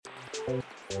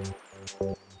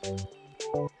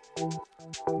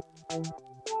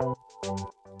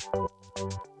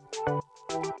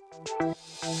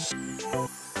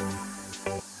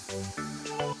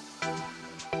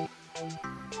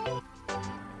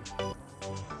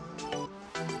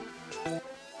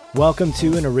Welcome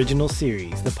to an original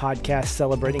series, the podcast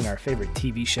celebrating our favorite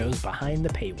TV shows behind the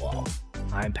paywall.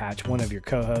 I'm Patch, one of your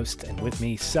co-hosts, and with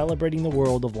me celebrating the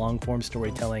world of long-form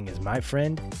storytelling is my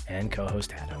friend and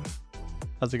co-host Adam.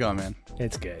 How's it going, man?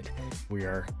 It's good. We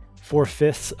are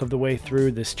 4/5 of the way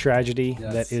through this tragedy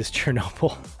that is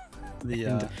Chernobyl.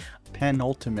 The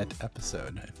penultimate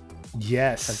episode.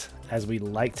 Yes, as we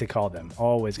like to call them.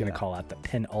 Always going to call out the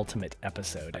penultimate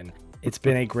episode. And it's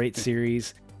been a great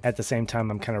series. At the same time,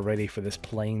 I'm kind of ready for this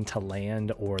plane to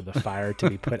land or the fire to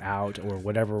be put out or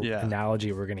whatever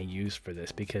analogy we're going to use for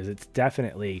this, because it's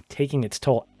definitely taking its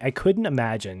toll. I couldn't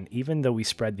imagine, even though we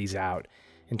spread these out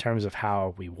in terms of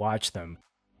how we watch them,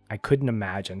 I couldn't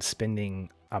imagine spending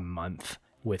a month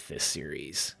with this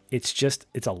series. It's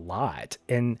a lot.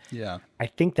 And I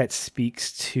think that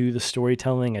speaks to the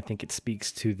storytelling. I think it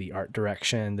speaks to the art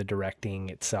direction, the directing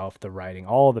itself, the writing,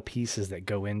 all the pieces that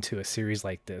go into a series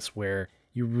like this, where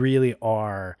you really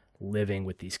are living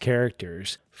with these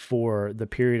characters for the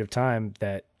period of time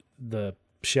that the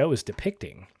show is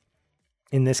depicting.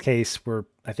 In this case,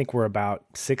 I think we're about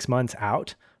 6 months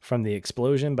out from the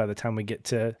explosion by the time we get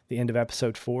to the end of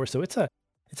episode 4. So it's a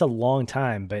long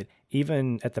time, but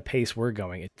even at the pace we're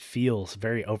going, it feels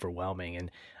very overwhelming.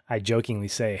 And I jokingly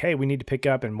say, hey, we need to pick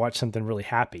up and watch something really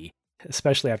happy,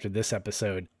 especially after this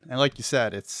episode. And like you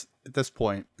said, it's at this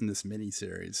point in this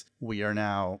mini-series, we are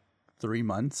now 3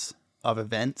 months of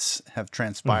events have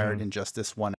transpired in just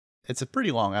this one. It's a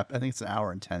pretty long, I think it's an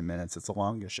hour and 10 minutes. It's a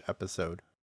longish episode.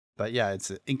 But yeah,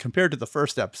 it's compared to the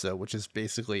first episode, which is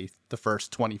basically the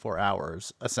first 24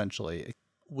 hours, essentially.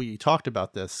 We talked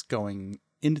about this going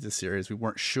into the series. We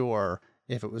weren't sure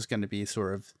if it was going to be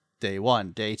sort of day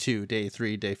 1, day 2, day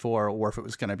 3, day 4, or if it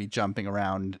was going to be jumping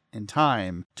around in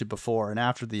time to before and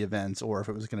after the events, or if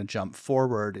it was going to jump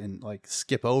forward and like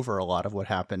skip over a lot of what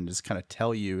happened, just kind of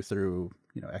tell you through,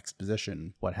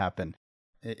 exposition what happened.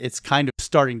 It's kind of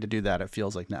starting to do that. It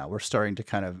feels like now we're starting to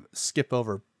kind of skip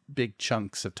over big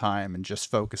chunks of time and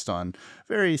just focused on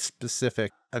very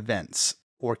specific events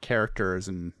or characters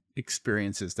and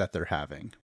experiences that they're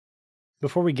having.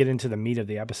 Before we get into the meat of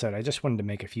the episode, I just wanted to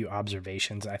make a few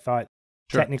observations. I thought,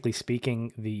 technically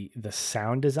speaking, the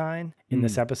sound design in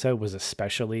this episode was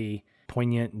especially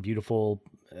poignant and beautiful,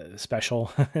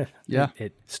 special.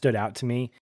 It stood out to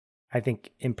me. I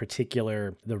think in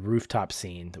particular, the rooftop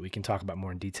scene that we can talk about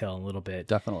more in detail in a little bit.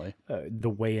 Definitely. The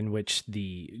way in which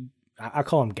I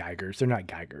call them Geigers. They're not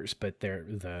Geigers, but they're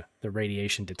the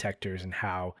radiation detectors and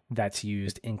how that's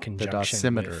used in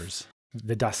conjunction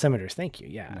the dosimeters. Thank you.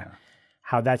 Yeah.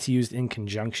 How that's used in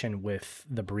conjunction with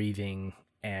the breathing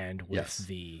and with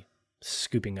the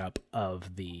scooping up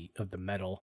of the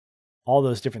metal, all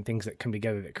those different things that come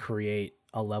together that create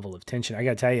a level of tension. I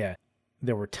got to tell you,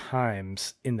 there were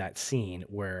times in that scene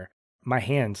where my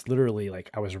hands literally, like,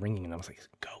 I was wringing and I was like,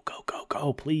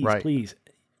 go, please, please.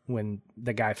 When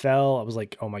the guy fell, I was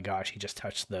like, oh my gosh, he just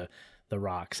touched the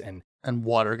rocks. And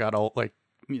water got all,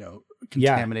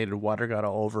 contaminated water got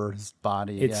all over his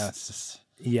body. It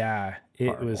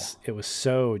was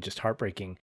so just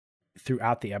heartbreaking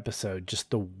throughout the episode. Just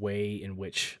the way in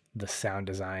which the sound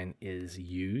design is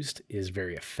used is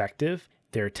very effective.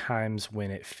 There are times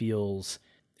when it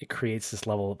creates this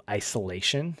level of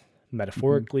isolation,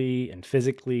 metaphorically and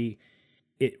physically.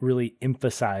 It really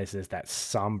emphasizes that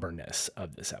somberness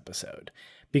of this episode,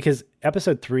 because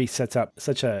episode 3 sets up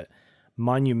such a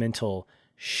monumental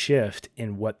shift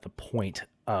in what the point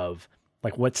of,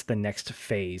 like, what's the next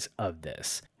phase of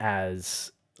this?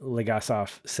 As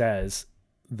Legasov says,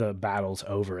 the battle's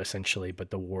over essentially,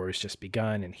 but the war has just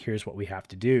begun and here's what we have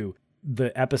to do.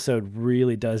 The episode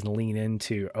really does lean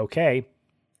into, okay,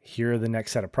 here are the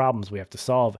next set of problems we have to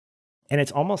solve. And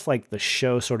it's almost like the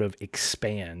show sort of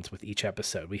expands with each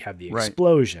episode. We have the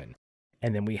explosion,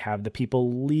 and then we have the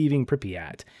people leaving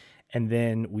Pripyat. And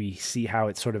then we see how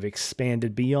it's sort of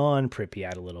expanded beyond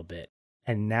Pripyat a little bit.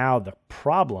 And now the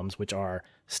problems, which are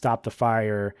stop the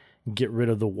fire, get rid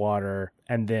of the water,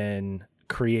 and then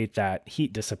create that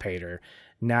heat dissipator.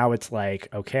 Now it's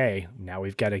like, okay, now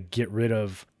we've got to get rid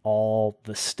of all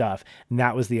the stuff. And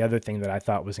that was the other thing that I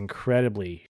thought was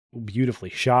incredibly beautifully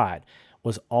shot,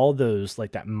 was all those,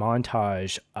 like, that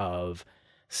montage of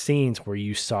scenes where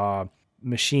you saw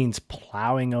machines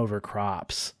plowing over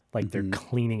crops, like they're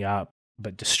cleaning up,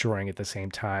 but destroying at the same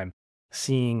time.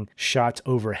 seeing shots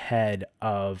overhead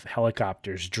of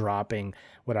helicopters dropping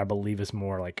what I believe is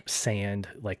more like sand,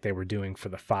 like they were doing for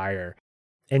the fire,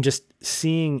 and just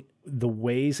seeing the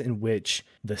ways in which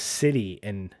the city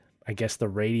and I guess the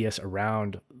radius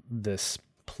around this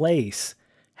place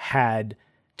had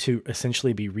to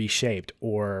essentially be reshaped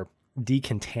or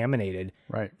decontaminated.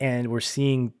 Right. And we're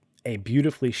seeing a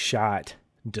beautifully shot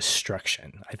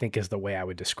destruction, I think is the way I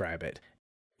would describe it.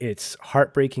 It's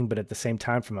heartbreaking, but at the same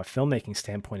time, from a filmmaking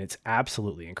standpoint, it's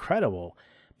absolutely incredible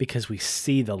because we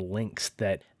see the links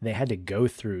that they had to go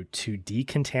through to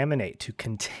decontaminate, to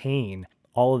contain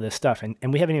all of this stuff.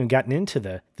 And we haven't even gotten into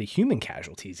the human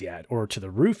casualties yet or to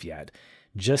the roof yet,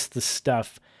 just the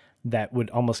stuff that would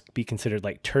almost be considered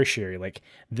like tertiary, like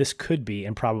this could be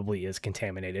and probably is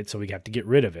contaminated, so we have to get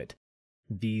rid of it.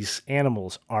 These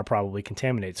animals are probably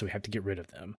contaminated, so we have to get rid of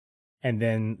them. And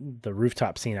then the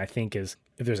rooftop scene, I think, is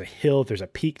if there's a hill, if there's a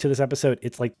peak to this episode,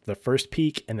 it's like the first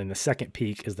peak, and then the second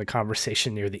peak is the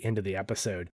conversation near the end of the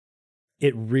episode.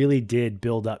 It really did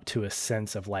build up to a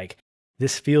sense of like,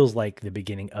 this feels like the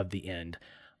beginning of the end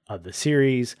of the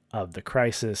series, of the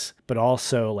crisis, but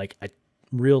also like a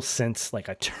real sense, like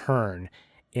a turn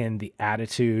in the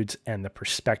attitudes and the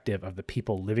perspective of the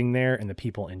people living there and the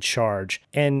people in charge,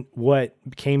 and what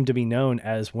came to be known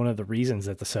as one of the reasons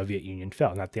that the Soviet Union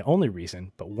fell. Not the only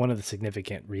reason, but one of the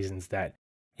significant reasons that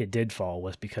it did fall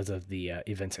was because of the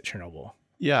events at Chernobyl.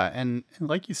 Yeah, and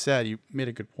like you said, you made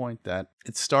a good point that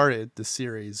it started the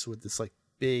series with this like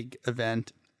big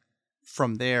event.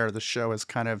 From there, the show has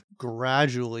kind of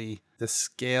gradually, the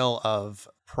scale of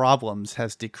problems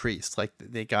has decreased. Like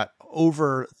they got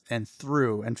over and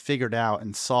through and figured out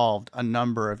and solved a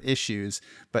number of issues.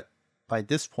 But by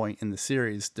this point in the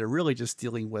series, they're really just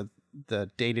dealing with the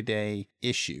day-to-day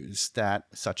issues that,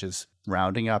 such as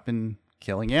rounding up and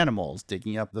killing animals,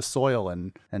 digging up the soil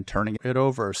and turning it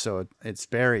over so it's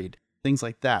buried, things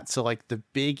like that. So like the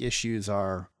big issues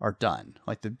are done,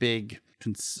 like the big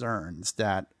concerns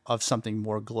that of something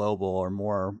more global or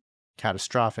more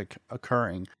catastrophic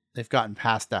occurring, they've gotten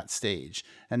past that stage.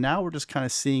 And now we're just kind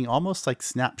of seeing almost like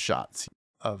snapshots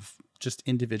of just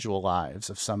individual lives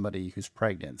of somebody who's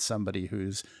pregnant, somebody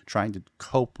who's trying to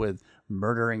cope with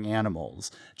murdering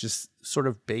animals, just sort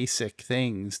of basic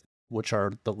things, which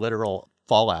are the literal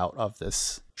fallout of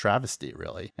this travesty,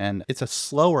 really. And it's a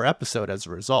slower episode as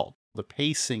a result. The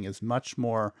pacing is much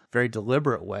more very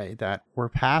deliberate way that we're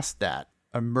past that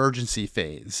emergency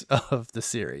phase of the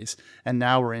series. And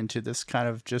now we're into this kind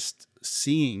of just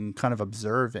seeing, kind of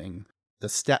observing the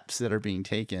steps that are being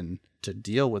taken to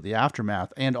deal with the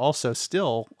aftermath. And also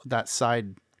still that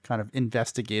side kind of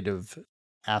investigative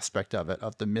aspect of it,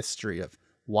 of the mystery of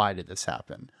why did this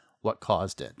happen? What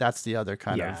caused it? That's the other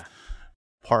kind of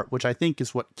part, which I think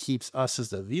is what keeps us as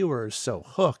the viewers so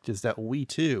hooked, is that we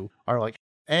too are like,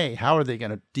 A, how are they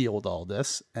going to deal with all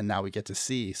this? And now we get to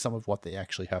see some of what they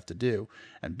actually have to do.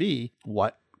 And B,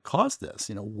 what caused this?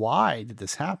 You know, why did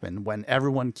this happen when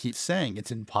everyone keeps saying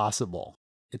it's impossible?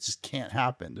 It just can't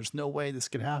happen. There's no way this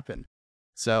could happen.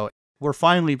 So we're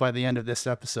finally, by the end of this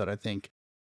episode, I think,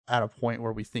 at a point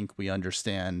where we think we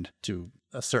understand to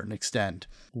a certain extent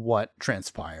what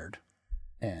transpired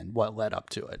and what led up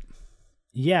to it.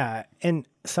 Yeah. And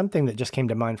something that just came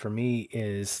to mind for me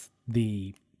is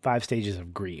the 5 stages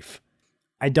of grief.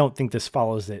 I don't think this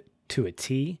follows it to a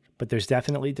T, but there's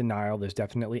definitely denial. There's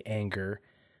definitely anger.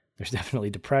 There's definitely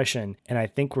depression. And I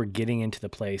think we're getting into the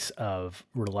place of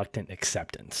reluctant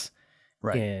acceptance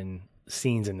in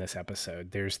scenes in this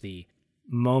episode. There's the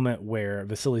moment where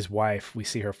Vasily's wife, we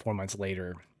see her 4 months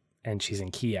later, and she's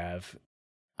in Kiev.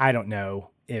 I don't know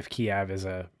if Kiev is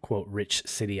a, quote, rich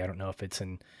city. I don't know if it's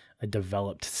in a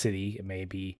developed city. It may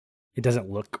be. It doesn't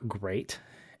look great.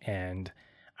 And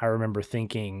I remember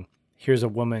thinking, here's a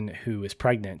woman who is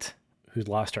pregnant, who's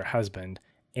lost her husband,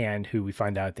 and who we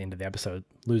find out at the end of the episode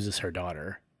loses her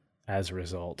daughter as a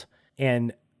result.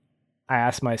 And I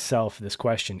asked myself this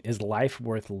question, is life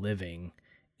worth living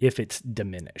if it's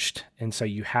diminished? And so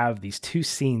you have these 2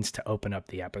 scenes to open up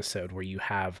the episode where you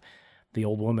have the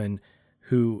old woman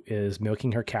who is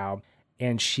milking her cow,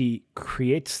 and she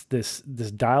creates this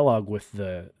dialogue with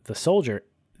the soldier.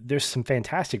 There's some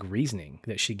fantastic reasoning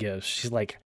that she gives. She's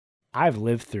like, I've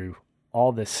lived through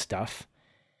all this stuff.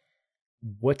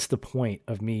 What's the point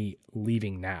of me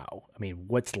leaving now? I mean,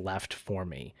 what's left for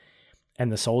me?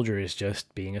 And the soldier is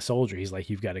just being a soldier. He's like,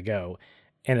 you've got to go.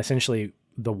 And essentially,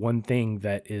 the one thing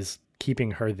that is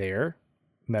keeping her there,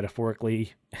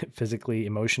 metaphorically, physically,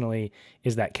 emotionally,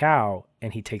 is that cow.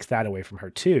 And he takes that away from her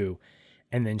too.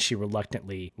 And then she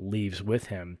reluctantly leaves with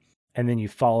him. And then you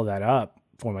follow that up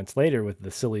 4 months later with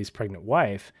Vasily's pregnant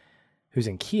wife, who's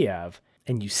in Kiev.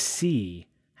 and you see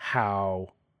how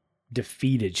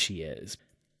defeated she is.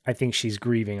 I think she's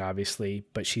grieving, obviously,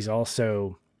 but she's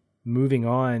also moving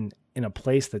on in a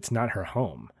place that's not her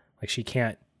home. Like, she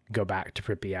can't go back to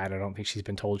Pripyat. I don't think she's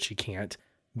been told she can't,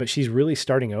 but she's really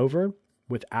starting over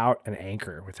without an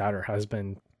anchor, without her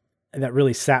husband. And that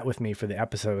really sat with me for the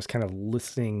episode. I was kind of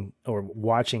listening or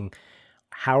watching,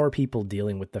 how are people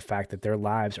dealing with the fact that their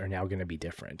lives are now going to be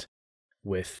different,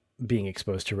 with being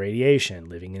exposed to radiation,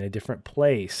 living in a different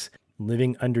place,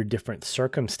 living under different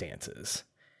circumstances.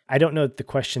 I don't know if the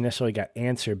question necessarily got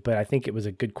answered, but I think it was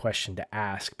a good question to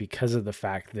ask because of the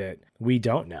fact that we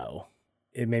don't know.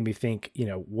 It made me think,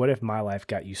 what if my life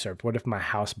got usurped? What if my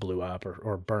house blew up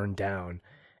or burned down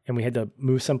and we had to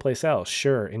move someplace else?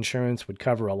 Sure, insurance would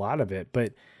cover a lot of it,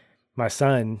 but my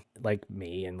son, like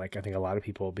me, and like I think a lot of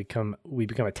people, we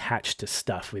become attached to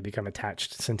stuff. We become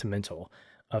attached, sentimental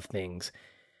of things.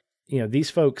 These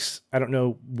folks, I don't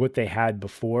know what they had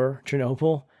before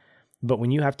Chernobyl, but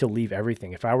when you have to leave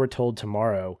everything, if I were told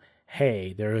tomorrow,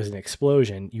 hey, there was an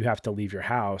explosion, you have to leave your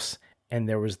house, and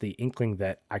there was the inkling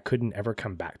that I couldn't ever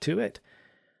come back to it,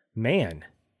 man,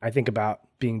 I think about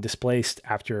being displaced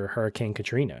after Hurricane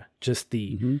Katrina. Just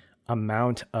the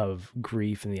amount of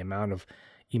grief and the amount of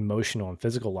emotional and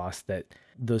physical loss that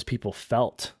those people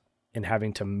felt in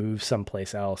having to move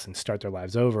someplace else and start their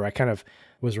lives over. I kind of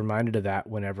was reminded of that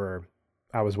whenever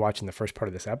I was watching the first part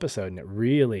of this episode, and it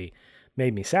really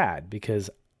made me sad because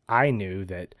I knew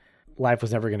that life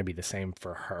was never going to be the same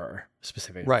for her,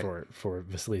 specifically right. for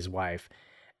Vasily's wife.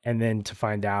 And then to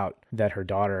find out that her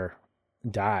daughter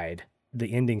died,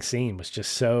 the ending scene was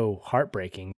just so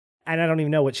heartbreaking. And I don't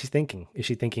even know what she's thinking. Is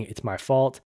she thinking it's my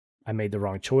fault, I made the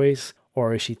wrong choice?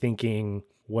 Or is she thinking,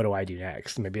 what do I do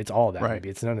next? Maybe it's all that. Right. Maybe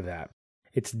it's none of that.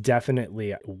 It's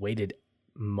definitely a weighted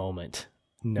moment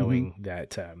knowing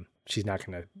that she's not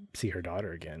going to see her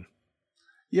daughter again.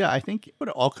 Yeah, I think what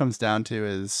it all comes down to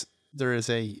is there is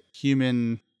a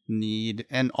human need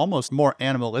and almost more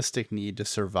animalistic need to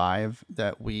survive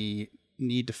that we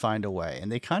need to find a way. And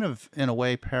they kind of, in a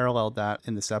way, paralleled that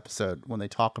in this episode when they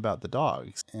talk about the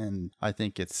dogs. And I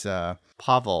think it's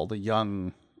Pavel, the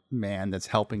young man that's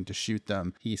helping to shoot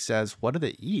them. He says, what do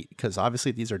they eat? Because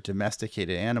obviously these are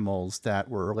domesticated animals that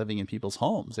were living in people's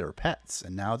homes. They were pets,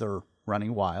 and now they're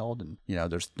running wild, and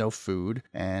there's no food.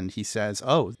 And he says,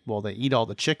 oh, well, they eat all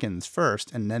the chickens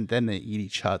first, and then they eat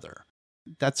each other.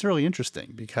 That's really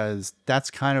interesting because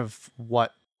that's kind of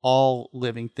what all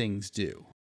living things do.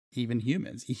 Even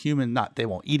humans. They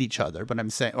won't eat each other, but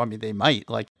they might,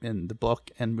 like in the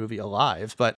book and movie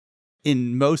Alive. But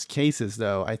in most cases,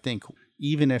 though, I think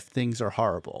even if things are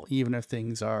horrible, even if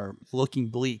things are looking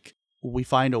bleak, we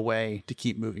find a way to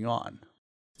keep moving on.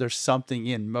 There's something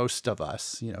in most of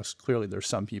us, clearly there's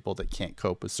some people that can't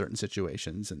cope with certain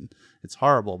situations and it's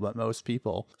horrible, but most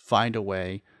people find a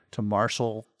way to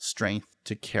marshal strength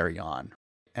to carry on.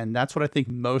 And that's what I think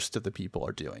most of the people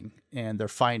are doing. And they're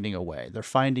finding a way. They're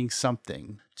finding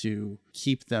something to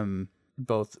keep them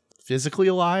both physically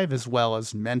alive as well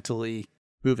as mentally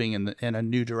moving in a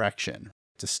new direction,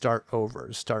 to start over,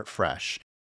 to start fresh,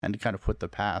 and to kind of put the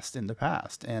past in the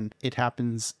past. And it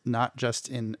happens not just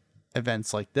in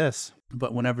events like this,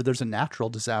 but whenever there's a natural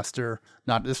disaster,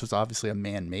 this was obviously a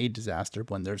man-made disaster,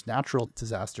 but when there's natural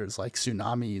disasters like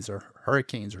tsunamis or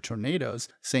hurricanes or tornadoes,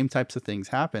 same types of things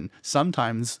happen.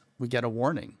 Sometimes we get a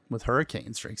warning with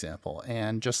hurricanes, for example,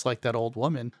 and just like that old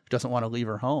woman who doesn't want to leave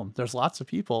her home, there's lots of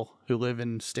people who live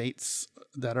in states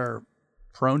that are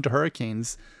prone to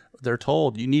hurricanes. They're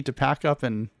told you need to pack up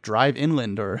and drive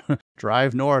inland or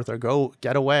drive north or go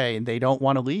get away. And they don't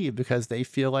want to leave because they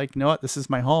feel like, no, this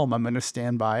is my home. I'm going to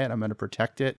stand by it. I'm going to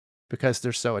protect it, because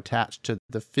they're so attached to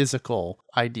the physical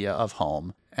idea of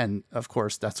home. And of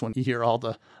course, that's when you hear all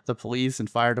the police and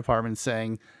fire departments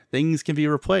saying things can be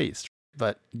replaced,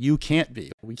 but you can't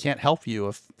be. We can't help you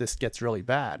if this gets really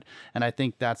bad. And I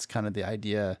think that's kind of the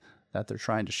idea that they're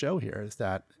trying to show here, is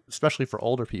that, especially for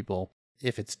older people,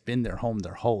 if it's been their home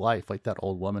their whole life, like that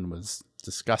old woman was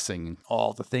discussing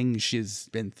all the things she's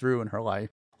been through in her life,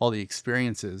 all the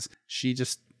experiences, she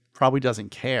just probably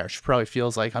doesn't care. She probably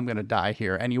feels like, I'm going to die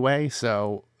here anyway.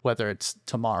 So whether it's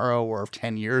tomorrow or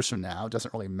 10 years from now, it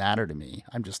doesn't really matter to me.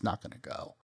 I'm just not going to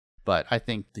go. But I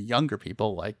think the younger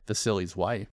people, like Vasily's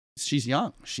wife, she's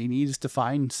young. She needs to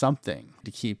find something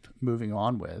to keep moving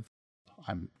on with.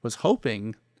 I was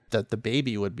hoping that the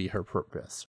baby would be her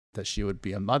purpose, that she would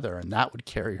be a mother and that would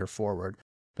carry her forward.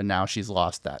 But now she's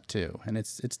lost that too. And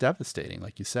it's devastating,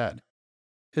 like you said.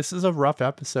 This is a rough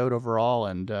episode overall,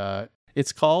 and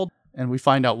it's called And we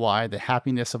find out why, the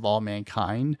happiness of all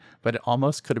mankind, but it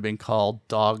almost could have been called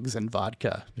Dogs and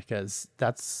Vodka, because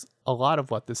that's a lot of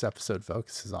what this episode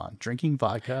focuses on. Drinking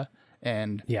vodka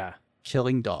and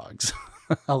killing dogs.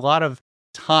 A lot of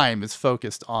time is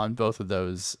focused on both of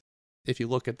those. If you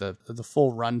look at the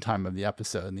full runtime of the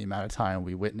episode and the amount of time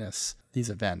we witness these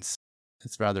events,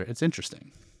 it's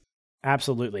interesting.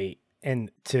 Absolutely.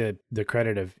 And to the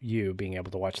credit of you being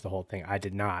able to watch the whole thing, I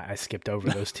did not. I skipped over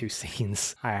those two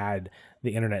scenes. I had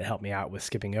the internet help me out with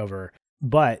skipping over.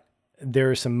 But there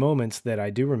are some moments that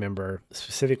I do remember,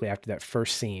 specifically after that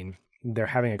first scene. They're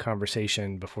having a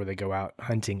conversation before they go out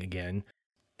hunting again.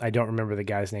 I don't remember the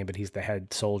guy's name, but he's the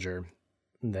head soldier.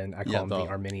 And then I call him the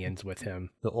Armenians with him.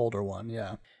 The older one,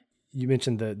 yeah. You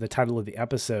mentioned the title of the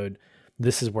episode.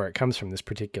 This is where it comes from, this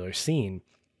particular scene.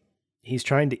 He's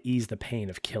trying to ease the pain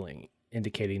of killing,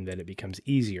 indicating that it becomes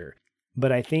easier.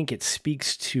 But I think it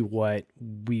speaks to what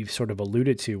we've sort of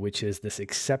alluded to, which is this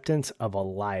acceptance of a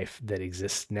life that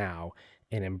exists now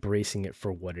and embracing it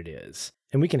for what it is.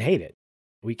 And we can hate it.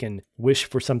 We can wish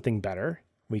for something better.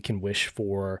 We can wish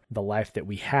for the life that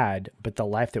we had, but the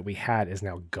life that we had is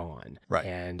now gone. Right.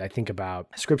 And I think about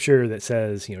scripture that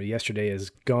says, yesterday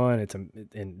is gone.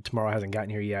 And tomorrow hasn't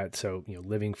gotten here yet. So,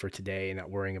 living for today and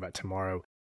not worrying about tomorrow.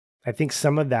 I think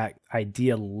some of that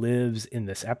idea lives in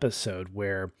this episode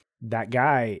where that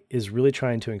guy is really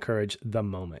trying to encourage the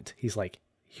moment. He's like,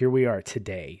 here we are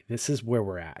today. This is where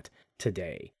we're at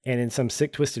today. And in some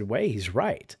sick, twisted way, he's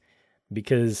right.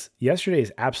 Because yesterday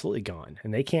is absolutely gone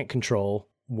and they can't control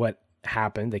what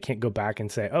happened. They can't go back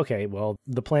and say, okay, well,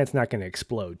 the plant's not going to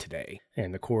explode today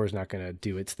and the core is not going to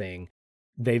do its thing.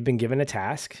 They've been given a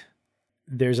task.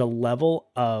 There's a level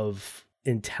of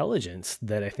intelligence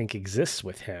that I think exists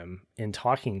with him in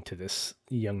talking to this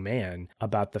young man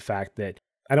about the fact that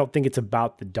I don't think it's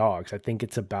about the dogs. I think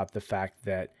it's about the fact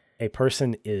that a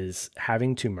person is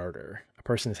having to murder, a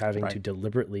person is having to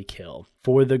deliberately kill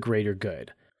for the greater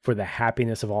good, for the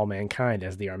happiness of all mankind,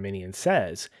 as the Armenian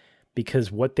says,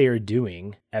 because what they are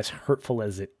doing, as hurtful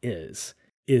as it is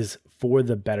for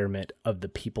the betterment of the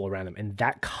people around them. And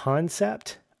that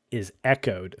concept is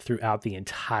echoed throughout the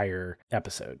entire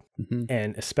episode. Mm-hmm.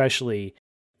 And especially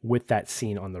with that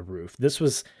scene on the roof. This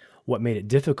was what made it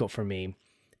difficult for me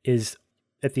is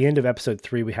at the end of episode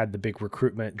 3, we had the big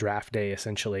recruitment draft day,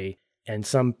 essentially. And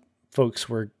some folks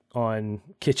were on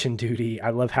kitchen duty.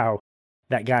 I love how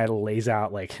that guy lays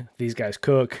out, like, these guys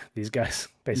cook, these guys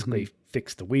basically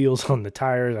fix the wheels on the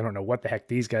tires. I don't know what the heck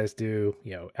these guys do,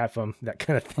 F them, that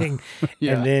kind of thing.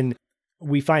 And then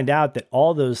we find out that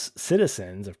all those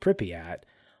citizens of Pripyat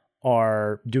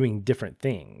are doing different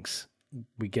things.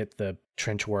 We get the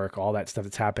trench work, all that stuff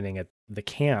that's happening at the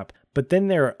camp. But then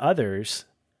there are others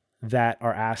that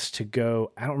are asked to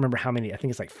go, I don't remember how many, I think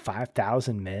it's like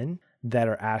 5,000 men that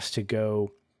are asked to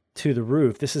go to the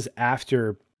roof. This is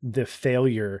after the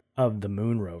failure of the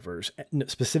moon rovers,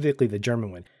 specifically the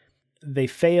German one. They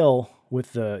fail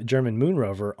with the German moon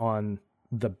rover on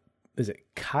the, is it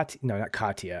Katya? No, not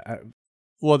Katya.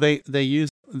 Well, they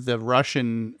used the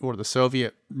Russian or the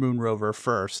Soviet moon rover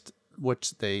first,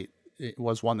 which it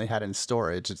was one they had in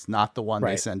storage. It's not the one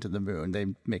they sent to the moon. They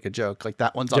make a joke like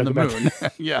that one's on the moon.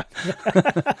 Yeah.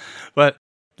 But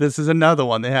this is another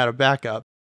one. They had a backup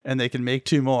and they can make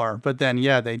 2 more. But then,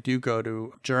 they do go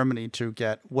to Germany to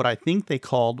get what I think they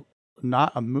called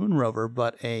not a moon rover,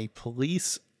 but a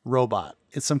police robot.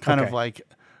 It's some kind of like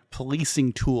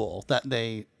policing tool that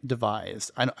they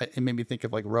devised. It made me think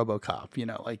of like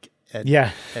RoboCop, like Ed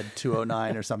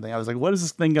 209 or something. I was like, what is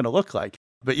this thing going to look like?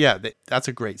 But that's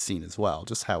a great scene as well.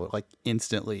 Just how it like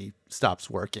instantly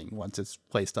stops working once it's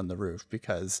placed on the roof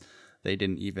because they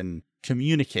didn't even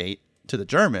communicate to the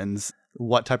Germans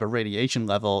what type of radiation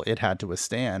level it had to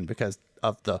withstand because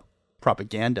of the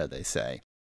propaganda, they say.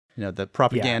 The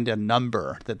propaganda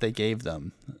number that they gave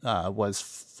them was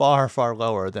far, far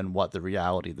lower than what the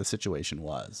reality of the situation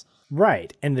was.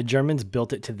 Right. And the Germans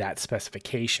built it to that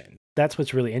specification. That's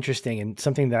what's really interesting. And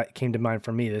something that came to mind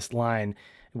for me, this line,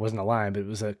 it wasn't a line, but it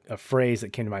was a phrase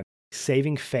that came to mind.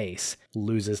 Saving face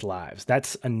loses lives.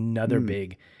 That's another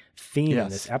big theme in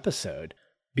this episode.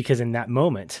 Because in that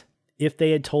moment, if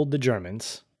they had told the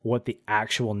Germans what the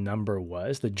actual number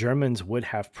was, the Germans would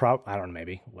have I don't know,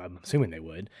 maybe, well, I'm assuming they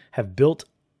would, have built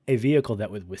a vehicle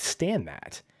that would withstand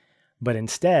that. But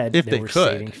instead, if they were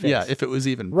saving face. Yeah, if it was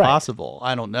even possible.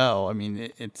 I don't know. I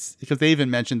mean, it's because they even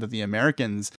mentioned that the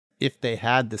Americans, if they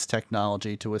had this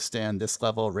technology to withstand this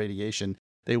level of radiation,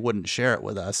 they wouldn't share it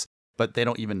with us. But they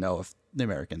don't even know if the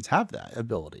Americans have that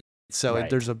ability. So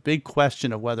there's a big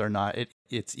question of whether or not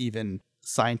it's even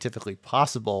scientifically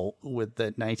possible with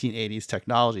the 1980s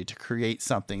technology to create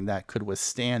something that could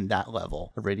withstand that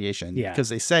level of radiation. Yeah. Because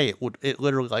they say it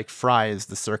literally like fries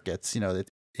the circuits,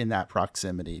 in that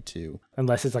proximity to.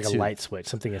 Unless it's like a light switch,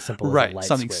 something as simple as a Right. light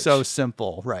Something switch. so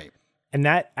simple. Right. And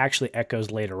that actually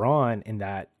echoes later on in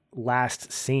that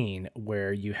last scene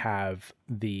where you have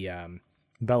the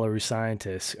Belarus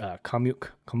scientist, Kamyuk,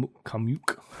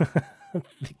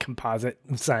 the composite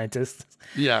scientist.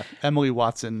 Yeah. Emily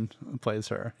Watson plays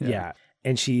her. Yeah.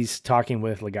 And she's talking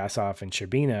with Legasov and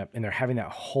Sherbina, and they're having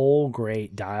that whole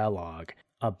great dialogue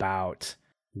about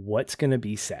what's going to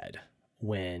be said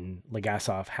when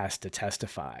Legasov has to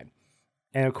testify.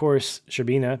 And of course,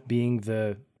 Sherbina, being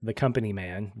the company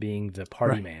man, being the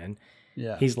party man,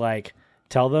 he's like,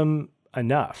 tell them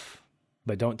enough,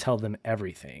 but don't tell them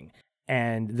everything.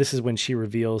 And this is when she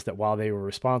reveals that while they were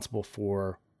responsible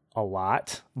for a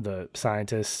lot, the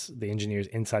scientists, the engineers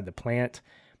inside the plant,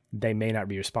 they may not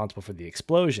be responsible for the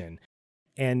explosion.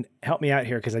 And help me out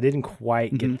here, because I didn't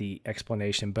quite get the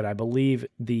explanation, but I believe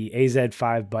the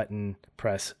AZ5 button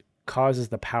press causes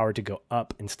the power to go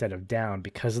up instead of down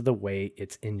because of the way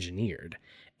it's engineered.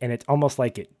 And it's almost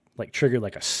like it like triggered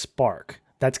like a spark.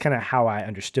 That's kind of how I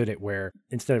understood it, where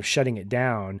instead of shutting it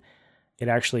down, it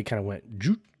actually kind of went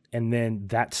joot, and then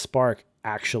that spark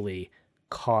actually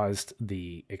caused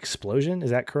the explosion.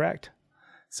 Is that correct?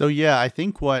 So yeah, I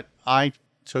think what I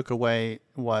took away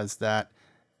was that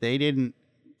they didn't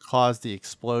cause the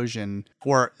explosion,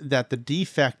 or that the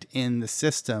defect in the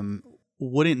system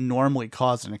wouldn't normally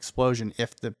cause an explosion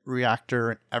if the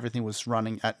reactor and everything was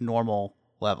running at normal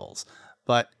levels.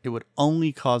 But it would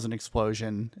only cause an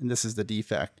explosion, and this is the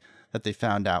defect that they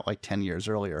found out like 10 years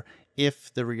earlier,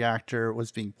 if the reactor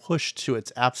was being pushed to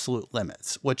its absolute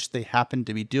limits, which they happened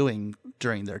to be doing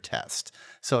during their test.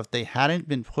 So if they hadn't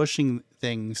been pushing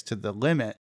things to the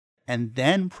limit and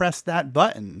then pressed that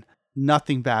button,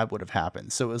 nothing bad would have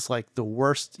happened. So it was like the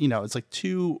worst, it's like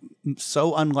two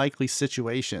so unlikely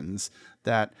situations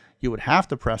that you would have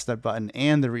to press that button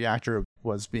and the reactor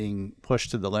was being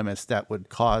pushed to the limits that would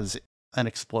cause an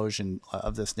explosion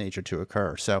of this nature to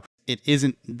occur. So it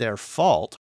isn't their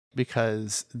fault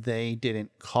because they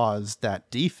didn't cause that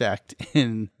defect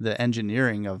in the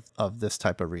engineering of this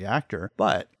type of reactor,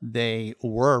 but they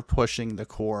were pushing the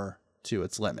core to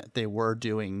its limit. They were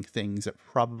doing things that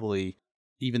probably,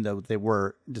 even though they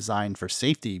were designed for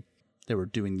safety, they were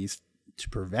doing these to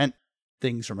prevent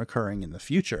things from occurring in the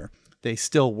future. They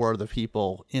still were the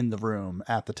people in the room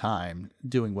at the time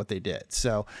doing what they did.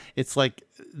 So it's like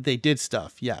they did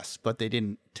stuff, yes, but they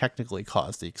didn't technically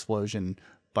cause the explosion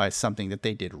by something that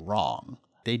they did wrong.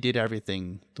 They did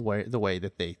everything the way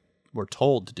that they were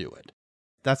told to do it.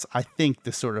 That's, I think,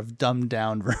 the sort of dumbed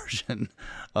down version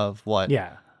of what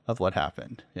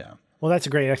happened. Yeah. Well, that's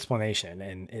a great explanation,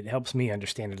 and it helps me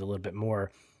understand it a little bit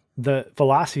more. The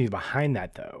philosophy behind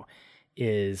that, though,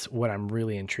 is what I'm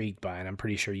really intrigued by, and I'm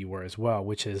pretty sure you were as well,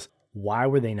 which is, why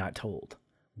were they not told?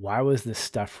 Why was this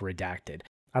stuff redacted?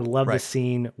 I love the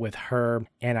scene with her,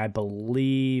 and I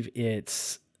believe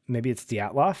maybe it's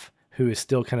Dyatlov, who is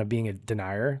still kind of being a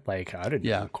denier. Like, I didn't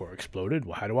know the core exploded.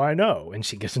 Well, how do I know? And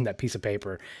she gives him that piece of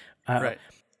paper. Right.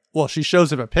 Well, she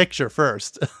shows him a picture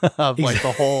first of like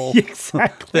the whole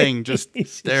thing. Just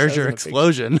there's your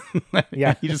explosion.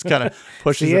 Yeah. He just kind of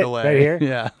pushes it away. Right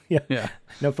here? Yeah.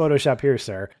 No Photoshop here,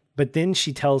 sir. But then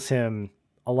she tells him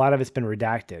a lot of it's been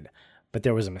redacted, but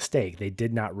there was a mistake. They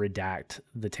did not redact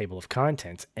the table of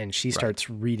contents. And she starts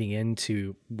reading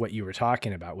into what you were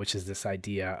talking about, which is this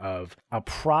idea of a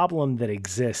problem that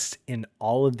exists in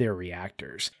all of their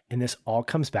reactors. And this all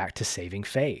comes back to saving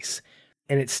face.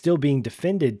 And it's still being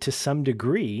defended to some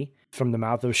degree from the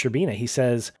mouth of Sherbina. He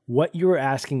says, what you are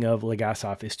asking of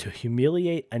Legasov is to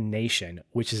humiliate a nation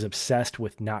which is obsessed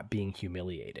with not being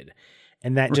humiliated.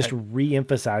 And that just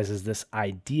reemphasizes this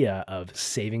idea of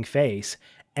saving face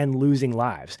and losing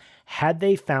lives. Had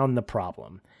they found the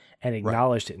problem and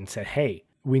acknowledged it and said, hey,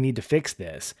 we need to fix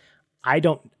this, I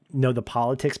don't know the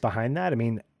politics behind that. I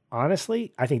mean,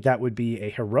 honestly, I think that would be a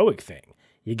heroic thing.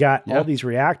 You got all these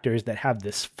reactors that have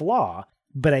this flaw,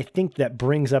 but I think that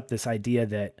brings up this idea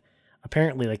that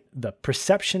apparently like the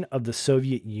perception of the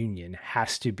Soviet Union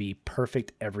has to be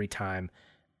perfect every time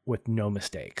with no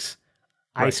mistakes.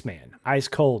 Iceman, ice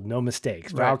cold, no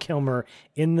mistakes. Val Kilmer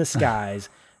in the skies,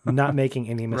 not making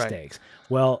any mistakes.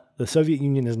 Well, the Soviet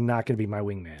Union is not going to be my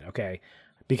wingman, okay?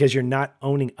 Because you're not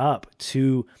owning up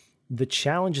to the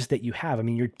challenges that you have. I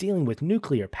mean, you're dealing with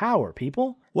nuclear power,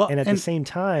 people. Well, and at the same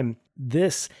time,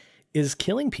 this is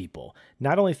killing people,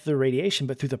 not only through the radiation,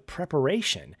 but through the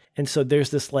preparation. And so there's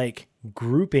this like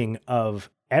grouping of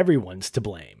everyone's to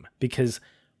blame, because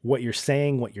what you're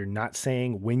saying, what you're not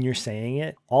saying, when you're saying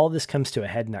it, all this comes to a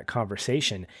head in that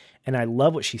conversation. And I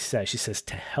love what she says. She says,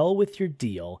 to hell with your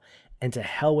deal and to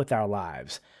hell with our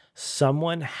lives.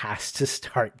 Someone has to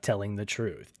start telling the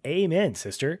truth. Amen,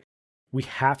 sister. We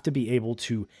have to be able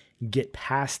to get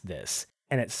past this.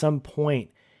 And at some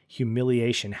point,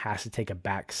 humiliation has to take a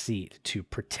back seat to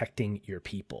protecting your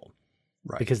people.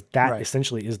 Right. Because that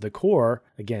essentially is the core,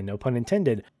 again, no pun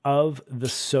intended, of the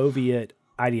Soviet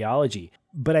ideology.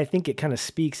 But I think it kind of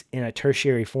speaks in a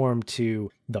tertiary form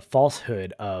to the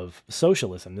falsehood of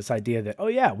socialism, this idea that, oh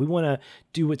yeah, we want to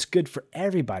do what's good for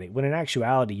everybody, when in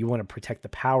actuality, you want to protect the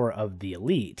power of the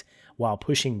elite while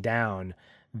pushing down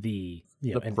the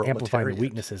and amplifying the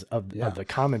weaknesses of the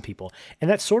common people. And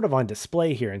that's sort of on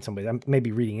display here in some ways. I'm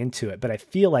maybe reading into it, but I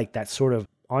feel like that's sort of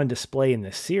on display in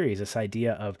this series, this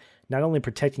idea of not only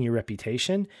protecting your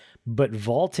reputation, but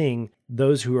vaulting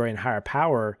those who are in higher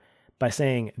power by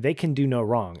saying they can do no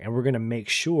wrong, and we're going to make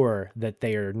sure that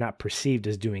they are not perceived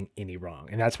as doing any wrong.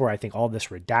 And that's where I think all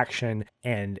this redaction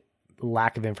and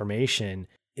lack of information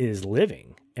is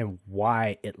living, and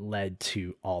why it led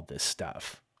to all this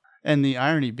stuff. And the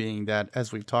irony being that,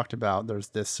 as we've talked about, there's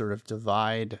this sort of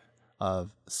divide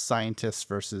of scientists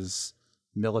versus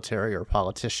military or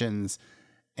politicians.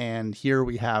 And here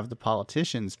we have the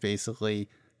politicians basically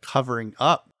covering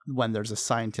up when there's a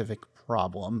scientific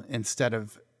problem instead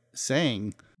of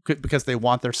saying, because they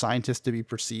want their scientists to be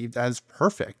perceived as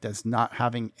perfect, as not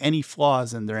having any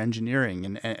flaws in their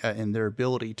engineering and their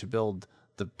ability to build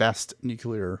the best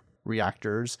nuclear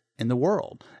reactors in the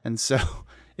world. And so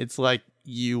it's like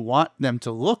you want them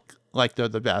to look like they're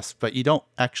the best, but you don't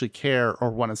actually care or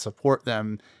want to support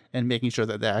them in making sure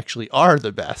that they actually are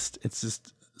the best. It's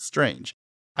just strange.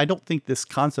 I don't think this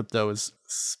concept, though, is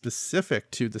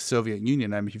specific to the Soviet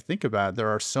Union. I mean, if you think about it, there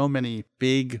are so many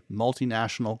big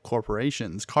multinational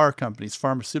corporations, car companies,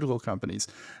 pharmaceutical companies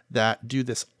that do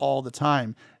this all the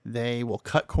time. They will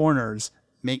cut corners,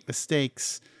 make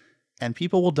mistakes, and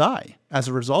people will die as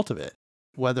a result of it.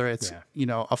 Whether it's,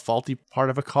 a faulty part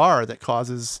of a car that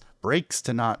causes brakes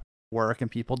to not work and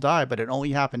people die, but it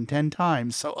only happened 10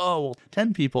 times. So,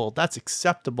 10 people, that's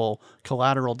acceptable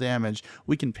collateral damage.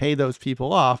 We can pay those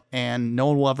people off and no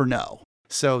one will ever know.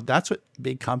 So that's what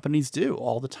big companies do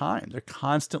all the time. They're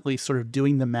constantly sort of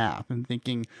doing the math and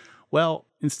thinking, well,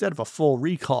 instead of a full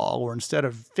recall or instead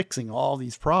of fixing all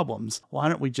these problems, why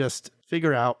don't we just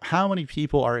figure out how many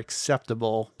people are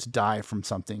acceptable to die from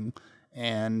something?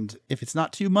 And if it's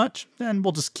not too much, then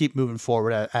we'll just keep moving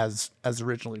forward as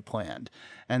originally planned.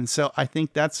 And so I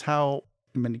think that's how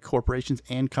many corporations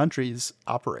and countries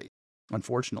operate,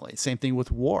 unfortunately. Same thing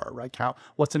with war, right?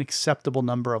 What's an acceptable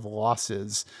number of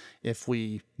losses if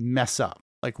we mess up?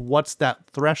 Like, what's that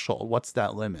threshold? What's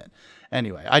that limit?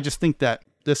 Anyway, I just think that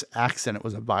this accident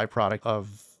was a byproduct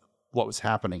of what was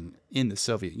happening in the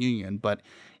Soviet Union, but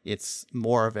it's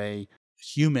more of a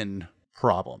human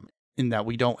problem, in that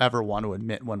we don't ever want to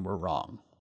admit when we're wrong.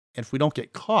 And if we don't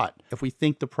get caught, if we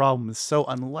think the problem is so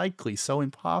unlikely, so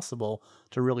impossible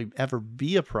to really ever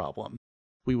be a problem,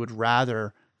 we would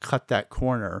rather cut that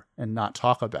corner and not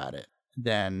talk about it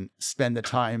than spend the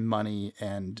time, money,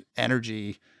 and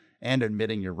energy and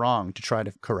admitting you're wrong to try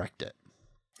to correct it.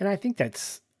 And I think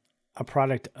that's a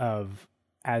product of,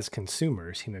 as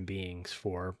consumers, human beings,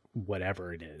 for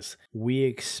whatever it is, we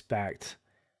expect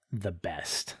the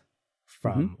best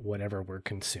from whatever we're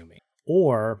consuming.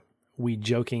 Or we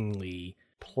jokingly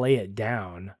play it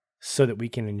down so that we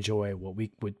can enjoy what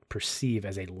we would perceive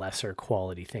as a lesser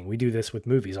quality thing. We do this with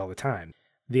movies all the time.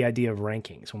 The idea of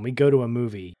rankings. When we go to a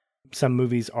movie, some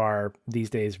movies are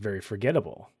these days very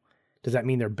forgettable. Does that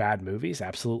mean they're bad movies?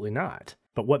 Absolutely not.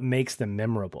 But what makes them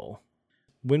memorable?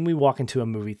 When we walk into a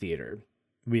movie theater,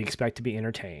 we expect to be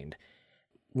entertained.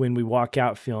 When we walk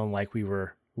out feeling like we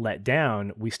were let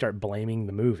down, we start blaming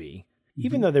the movie.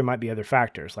 Even though there might be other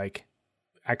factors, like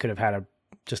I could have had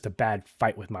just a bad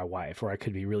fight with my wife, or I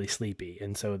could be really sleepy,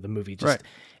 and so the movie just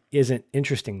isn't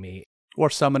interesting me. Or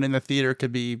someone in the theater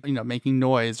could be, making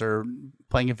noise or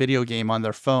playing a video game on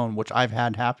their phone, which I've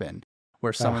had happen,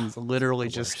 where someone's literally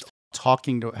just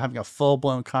talking having a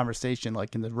full-blown conversation,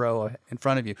 like in the row in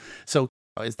front of you. So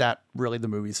is that really the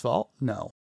movie's fault?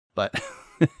 No, but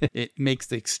it makes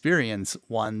the experience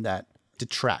one that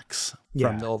detracts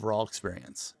from the overall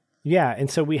experience. Yeah, and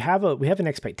so we have an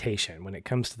expectation when it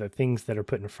comes to the things that are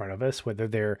put in front of us, whether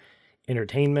they're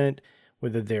entertainment,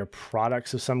 whether they're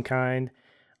products of some kind.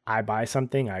 I buy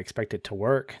something, I expect it to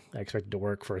work. I expect it to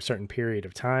work for a certain period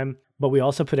of time. But we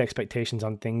also put expectations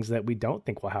on things that we don't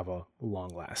think will have a long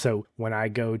last. So when I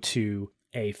go to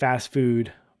a fast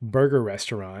food burger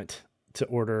restaurant to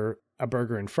order a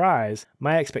burger and fries,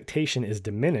 my expectation is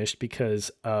diminished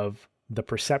because of the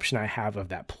perception I have of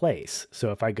that place.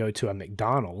 So if I go to a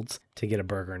McDonald's to get a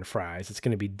burger and fries, it's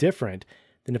going to be different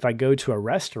than if I go to a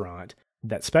restaurant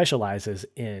that specializes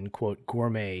in, quote,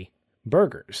 gourmet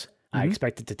burgers. I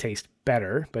expect it to taste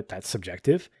better, but that's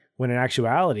subjective. When in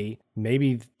actuality,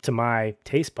 maybe to my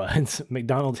taste buds,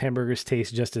 McDonald's hamburgers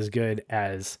taste just as good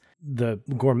as the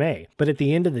gourmet. But at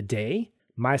the end of the day,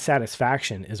 my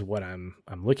satisfaction is what I'm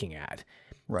looking at.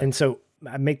 Right. And so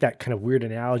I make that kind of weird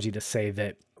analogy to say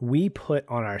that we put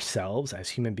on ourselves as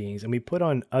human beings and we put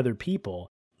on other people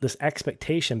this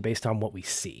expectation based on what we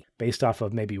see, based off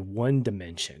of maybe one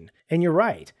dimension. And you're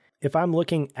right. If I'm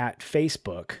looking at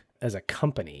Facebook as a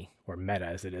company, or Meta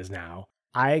as it is now,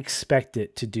 I expect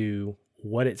it to do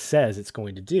what it says it's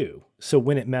going to do. So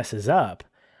when it messes up,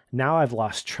 now I've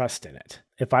lost trust in it.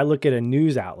 If I look at a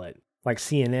news outlet like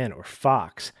CNN or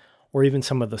Fox, or even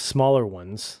some of the smaller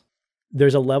ones,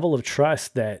 there's a level of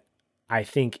trust that I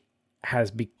think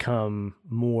has become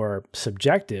more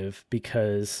subjective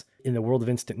because in the world of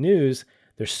instant news,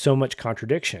 there's so much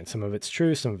contradiction. Some of it's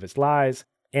true, some of it's lies.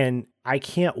 And I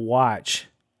can't watch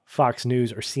Fox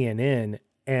News or CNN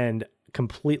and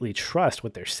completely trust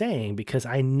what they're saying because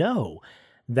I know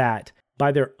that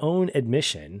by their own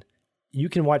admission, you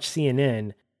can watch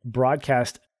CNN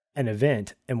broadcast an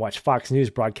event and watch Fox News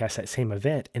broadcast that same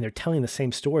event, and they're telling the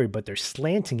same story, but they're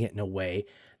slanting it in a way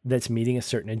that's meeting a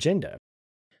certain agenda.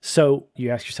 So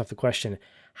you ask yourself the question,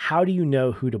 how do you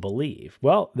know who to believe?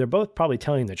 Well, they're both probably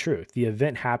telling the truth. The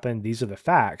event happened, these are the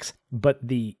facts, but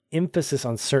the emphasis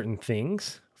on certain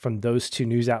things from those two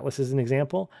news outlets as an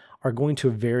example are going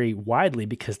to vary widely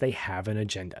because they have an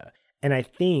agenda. And I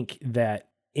think that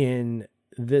in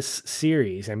this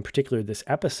series, and particularly this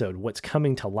episode, what's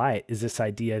coming to light is this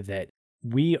idea that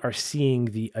we are seeing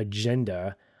the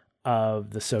agenda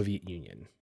of the Soviet Union.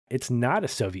 It's not a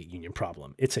Soviet Union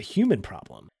problem. It's a human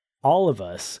problem. All of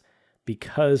us,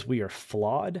 because we are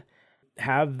flawed,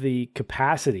 have the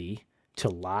capacity to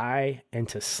lie and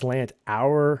to slant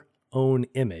our own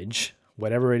image,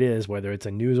 whatever it is, whether it's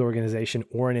a news organization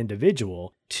or an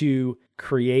individual, to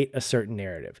create a certain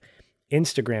narrative.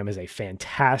 Instagram is a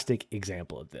fantastic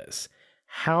example of this.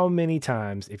 How many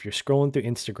times, if you're scrolling through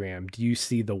Instagram, do you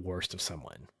see the worst of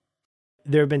someone?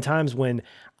 There have been times when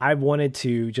I've wanted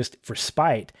to, just for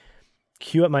spite,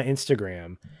 queue up my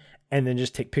Instagram and then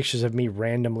just take pictures of me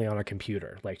randomly on a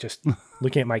computer, like just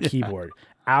looking at my keyboard,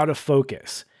 out of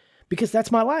focus, because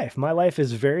that's my life. My life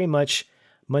is very much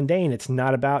mundane. It's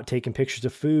not about taking pictures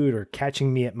of food or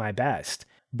catching me at my best.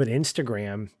 But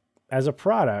Instagram, as a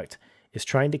product, is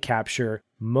trying to capture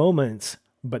moments,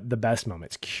 but the best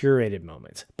moments, curated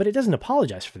moments. But it doesn't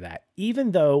apologize for that,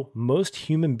 even though most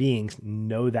human beings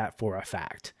know that for a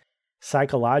fact.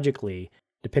 Psychologically,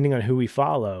 depending on who we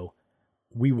follow,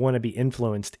 we want to be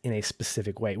influenced in a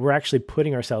specific way. We're actually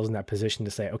putting ourselves in that position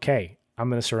to say, okay, I'm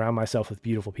going to surround myself with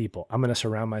beautiful people. I'm going to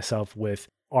surround myself with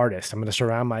artists. I'm going to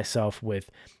surround myself with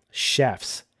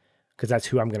chefs because that's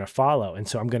who I'm going to follow. And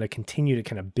so I'm going to continue to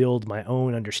kind of build my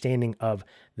own understanding of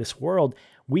this world.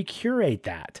 We curate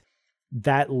that.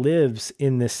 That lives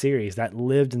in this series. That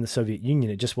lived in the Soviet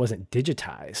Union. It just wasn't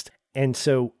digitized. And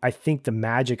so I think the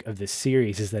magic of this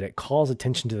series is that it calls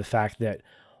attention to the fact that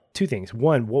two things.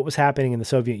 One, what was happening in the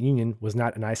Soviet Union was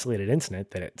not an isolated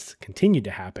incident, that it's continued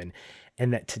to happen,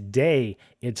 and that today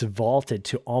it's vaulted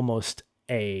to almost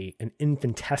an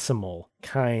infinitesimal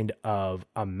kind of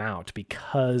amount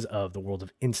because of the world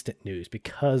of instant news,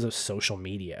 because of social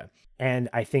media. And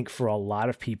I think for a lot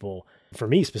of people, for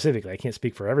me specifically, I can't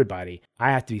speak for everybody,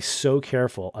 I have to be so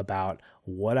careful about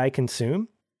what I consume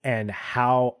and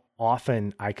how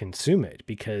often I consume it,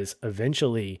 because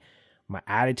eventually my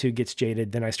attitude gets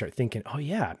jaded. Then I start thinking, oh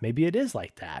yeah, maybe it is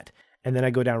like that. And then I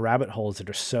go down rabbit holes that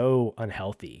are so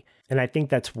unhealthy. And I think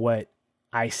that's what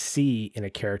I see in a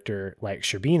character like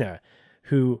Sherbina,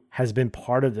 who has been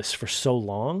part of this for so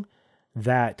long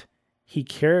that he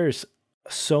cares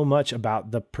so much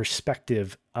about the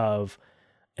perspective of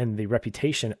and the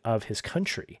reputation of his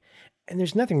country. And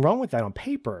there's nothing wrong with that on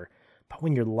paper. But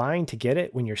when you're lying to get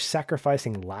it, when you're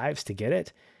sacrificing lives to get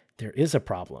it, there is a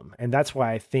problem. And that's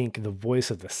why I think the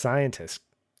voice of the scientist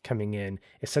coming in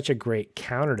is such a great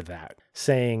counter to that,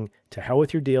 saying, to hell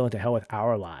with your deal and to hell with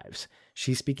our lives.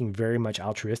 She's speaking very much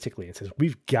altruistically and says,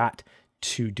 we've got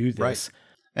to do this.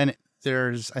 Right.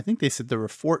 And I think they said there were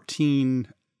 14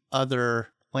 other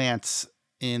plants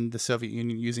in the Soviet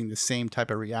Union using the same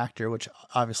type of reactor, which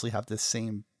obviously have the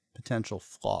same potential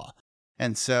flaw.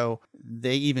 And so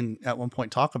they even at one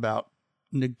point talk about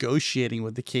negotiating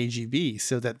with the KGB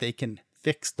so that they can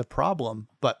fix the problem,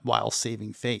 but while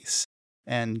saving face.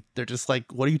 And they're just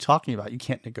like, what are you talking about? You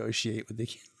can't negotiate with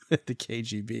the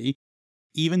KGB.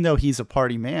 Even though he's a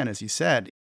party man, as you said,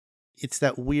 it's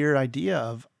that weird idea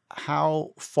of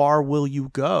how far will you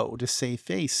go to save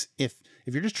face? If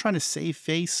you're just trying to save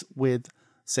face with,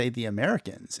 say, the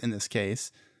Americans in this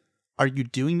case, are you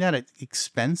doing that at the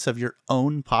expense of your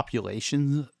own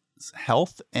population's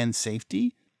health and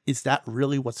safety? Is that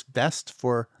really what's best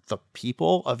for the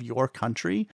people of your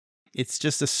country? It's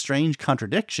just a strange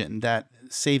contradiction that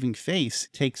saving face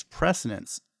takes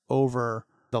precedence over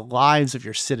the lives of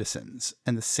your citizens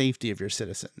and the safety of your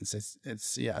citizens.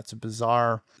 It's a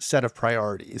bizarre set of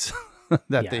priorities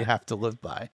that they have to live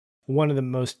by. One of the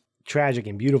most tragic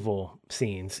and beautiful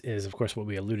scenes is, of course, what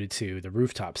we alluded to, the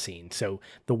rooftop scene. So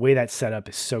the way that's set up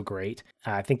is so great.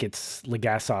 I think it's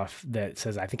Legasov that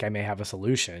says, I think I may have a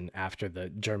solution after the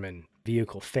German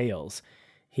vehicle fails.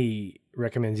 He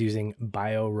recommends using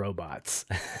biorobots.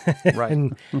 Right.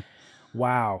 And,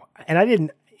 wow.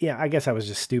 And I guess I was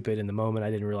just stupid in the moment. I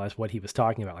didn't realize what he was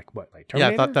talking about. Like what? Like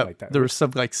Terminator? Yeah, I thought that, like that there was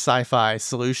some like sci-fi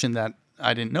solution that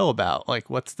I didn't know about. Like,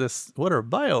 what's this? What are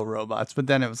biorobots? But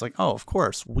then it was like, oh, of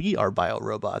course, we are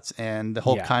biorobots. And the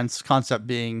whole concept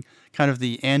being kind of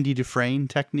the Andy Dufresne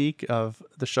technique of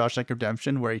the Shawshank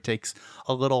Redemption, where he takes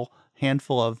a little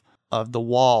handful of the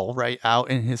wall right out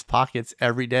in his pockets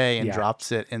every day and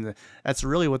drops it. And that's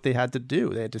really what they had to do.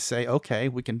 They had to say, okay,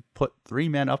 we can put 3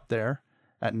 men up there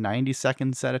at 90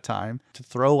 seconds at a time to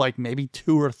throw like maybe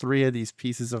 2 or 3 of these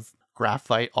pieces of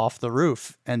graphite off the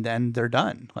roof, and then they're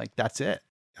done. Like, that's it.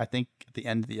 I think at the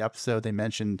end of the episode, they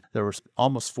mentioned there was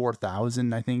almost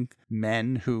 4,000, I think,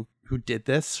 men who did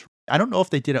this. I don't know if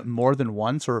they did it more than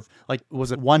once, or if, like,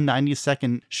 was it 1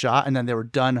 90-second shot and then they were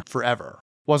done forever.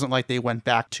 It wasn't like they went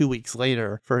back 2 weeks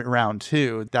later for round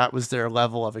 2. That was their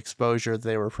level of exposure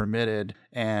they were permitted,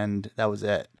 and that was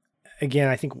it. Again,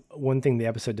 I think one thing the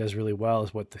episode does really well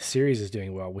is what the series is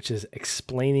doing well, which is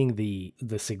explaining the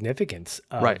significance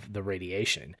of the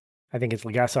radiation. I think it's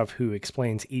Legasov who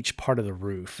explains each part of the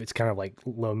roof. It's kind of like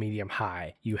low, medium,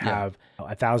 high. You have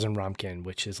 1,000 Roentgen,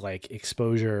 which is like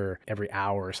exposure every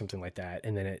hour or something like that.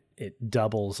 And then it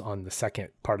doubles on the second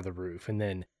part of the roof. And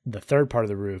then the third part of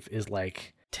the roof is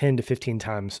like 10 to 15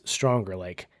 times stronger.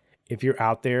 Like if you're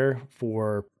out there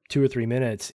for 2 or 3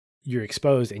 minutes, you're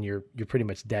exposed and you're pretty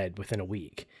much dead within a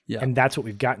week. Yeah. And that's what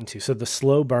we've gotten to. So the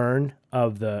slow burn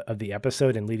of the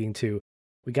episode and leading to,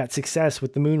 we got success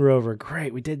with the moon rover.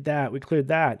 Great. We did that. We cleared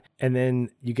that. And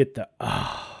then you get the,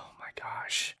 oh my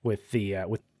gosh, with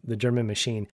the German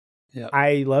machine. Yeah.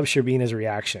 I love Sherbina's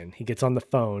reaction. He gets on the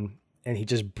phone and he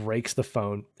just breaks the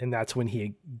phone. And that's when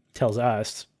he tells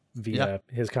us via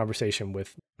his conversation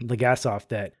with Legasov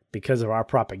that because of our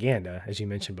propaganda, as you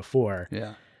mentioned before,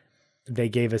 they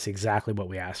gave us exactly what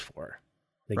we asked for.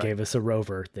 They gave us a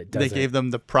rover that doesn't... They gave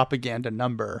them the propaganda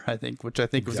number, I think, which I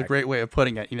think was a great way of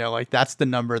putting it. You know, like that's the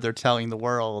number they're telling the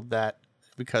world, that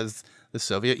because the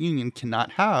Soviet Union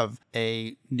cannot have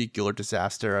a nuclear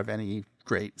disaster of any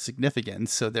great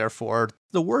significance. So therefore,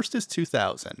 the worst is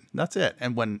 2,000. That's it.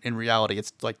 And when in reality,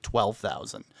 it's like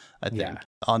 12,000, I think,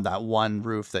 on that one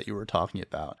roof that you were talking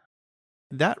about.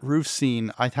 That roof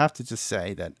scene, I'd have to just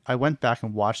say that I went back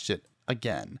and watched it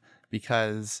again,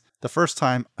 because the first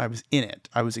time I was in it,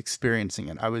 I was experiencing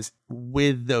it. I was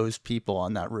with those people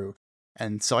on that roof.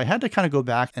 And so I had to kind of go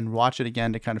back and watch it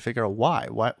again to kind of figure out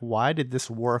why did this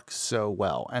work so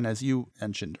well? And as you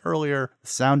mentioned earlier,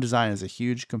 sound design is a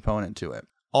huge component to it.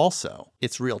 Also,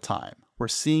 it's real time. We're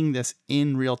seeing this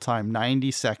in real time, 90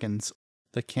 seconds.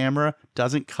 The camera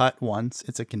doesn't cut once.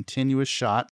 It's a continuous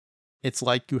shot. It's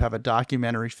like you have a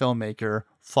documentary filmmaker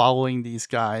following these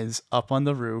guys up on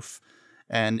the roof.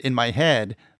 And in my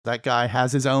head, that guy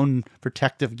has his own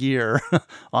protective gear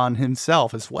on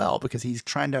himself as well, because he's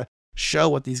trying to show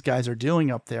what these guys are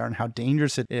doing up there and how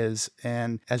dangerous it is.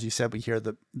 And as you said, we hear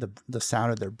the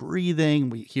sound of their breathing.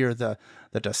 We hear the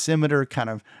dosimeter kind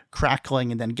of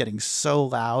crackling and then getting so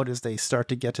loud as they start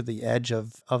to get to the edge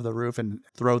of the roof and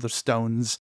throw the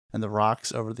stones and the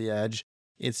rocks over the edge.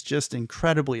 It's just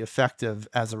incredibly effective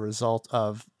as a result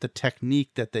of the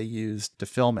technique that they used to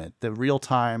film it. The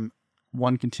real-time,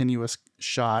 one continuous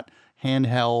shot,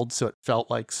 handheld, so it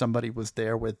felt like somebody was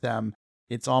there with them.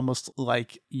 It's almost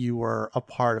like you were a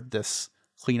part of this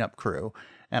cleanup crew.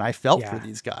 And I felt for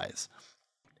these guys.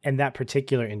 And that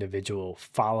particular individual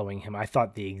following him, I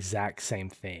thought the exact same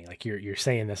thing. Like you're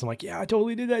saying this, I'm like, yeah, I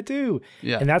totally did that too.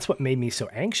 Yeah. And that's what made me so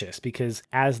anxious, because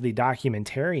as the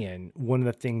documentarian, one of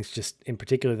the things just in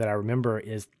particular that I remember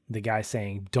is the guy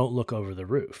saying, don't look over the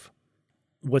roof.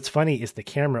 What's funny is the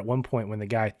camera at one point when the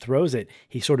guy throws it,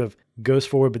 he sort of goes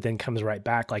forward but then comes right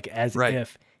back, like as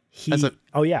if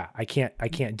I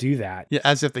can't do that. Yeah,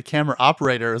 as if the camera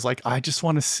operator is like, I just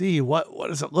want to see what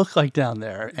does it look like down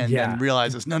there, and then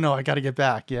realizes, no, I got to get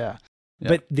back. Yeah.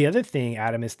 But the other thing,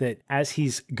 Adam, is that as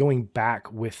he's going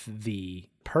back with the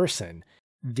person,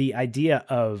 the idea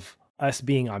of us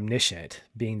being omniscient,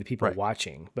 being the people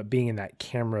watching, but being in that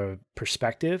camera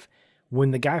perspective, when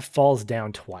the guy falls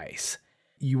down twice,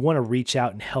 you want to reach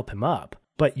out and help him up,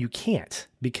 but you can't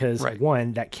because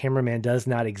one, that cameraman does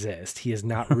not exist. He is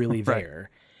not really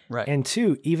there. Right. And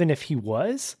two, even if he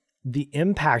was, the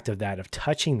impact of that, of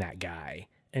touching that guy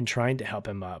and trying to help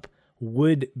him up,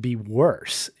 would be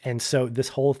worse. And so this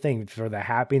whole thing, for the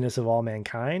happiness of all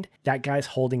mankind, that guy's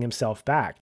holding himself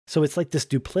back. So it's like this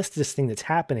duplicitous thing that's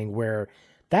happening where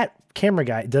that camera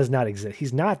guy does not exist.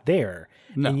 He's not there.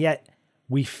 No. And yet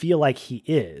we feel like he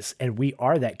is, and we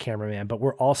are that cameraman, but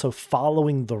we're also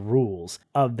following the rules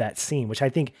of that scene, which I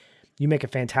think you make a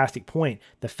fantastic point.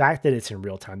 The fact that it's in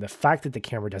real time, the fact that the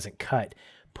camera doesn't cut,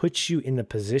 puts you in the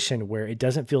position where it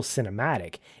doesn't feel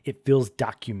cinematic. It feels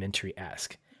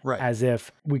documentary-esque. Right. As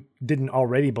if we didn't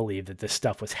already believe that this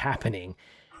stuff was happening.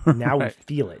 Now we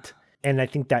feel it. And I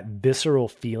think that visceral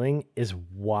feeling is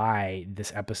why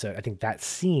this episode, I think that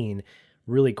scene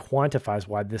really quantifies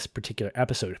why this particular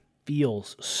episode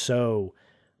feels so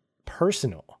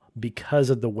personal,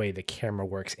 because of the way the camera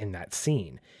works in that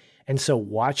scene. And so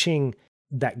watching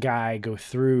that guy go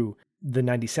through the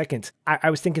 90 seconds, I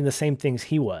was thinking the same things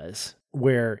he was,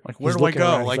 where like, where do I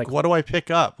go? Around, like, what do I pick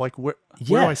up? Like, where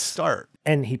do I start?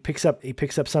 And he picks up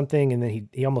something, and then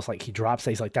he almost like he drops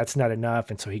it. He's like, that's not enough.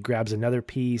 And so he grabs another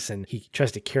piece and he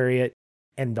tries to carry it.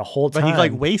 And the whole time, but he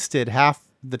like wasted half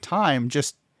the time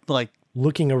just like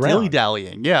looking around,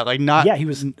 dilly-dallying. Yeah. Like not, yeah, he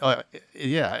was,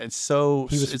 it's so,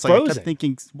 he was it's frozen. Like I kept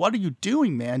thinking, what are you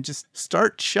doing, man? Just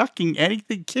start chucking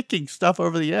anything, kicking stuff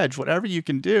over the edge, whatever you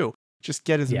can do. Just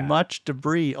get as much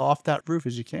debris off that roof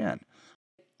as you can.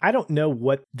 I don't know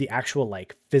what the actual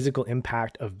like physical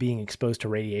impact of being exposed to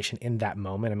radiation in that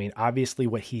moment. I mean, obviously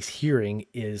what he's hearing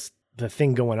is the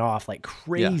thing going off like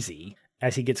crazy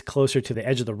as he gets closer to the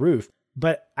edge of the roof.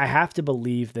 But I have to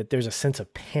believe that there's a sense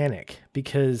of panic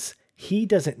because he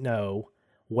doesn't know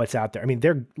what's out there. I mean,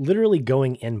 they're literally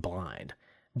going in blind.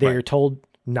 They're told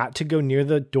not to go near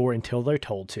the door until they're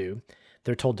told to.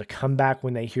 They're told to come back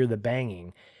when they hear the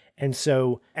banging. And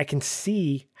so I can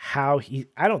see how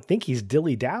I don't think he's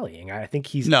dilly-dallying. I think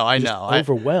he's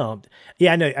overwhelmed.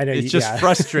 I know. It's just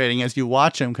frustrating as you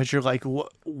watch him because you're like,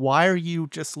 why are you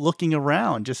just looking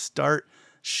around? Just start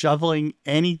shoveling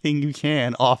anything you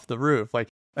can off the roof. Like,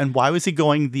 and why was he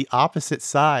going the opposite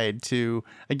side to,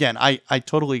 again, I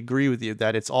totally agree with you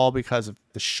that it's all because of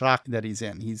the shock that he's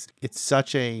in. It's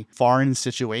such a foreign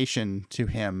situation to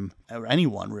him, or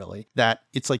anyone really, that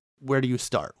it's like, where do you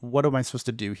start? What am I supposed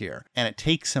to do here? And it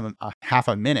takes him a half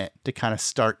a minute to kind of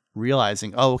start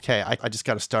realizing, oh, okay, I just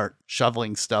got to start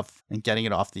shoveling stuff and getting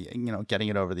it off getting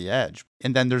it over the edge.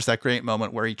 And then there's that great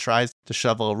moment where he tries to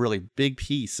shovel a really big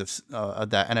piece of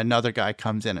that, and another guy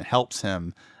comes in and helps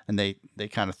him, and they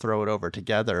kind of throw it over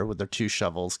together with their two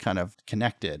shovels kind of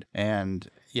connected. And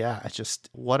yeah, it's just,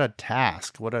 what a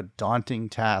task, what a daunting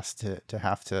task to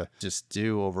have to just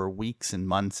do over weeks and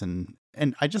months. And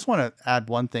I just want to add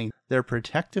one thing, their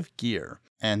protective gear,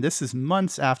 and this is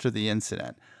months after the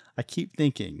incident. I keep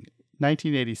thinking,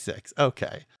 1986,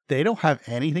 okay, they don't have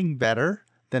anything better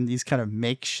than these kind of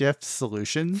makeshift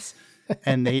solutions,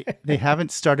 and they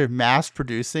haven't started mass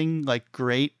producing like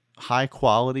great high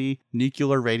quality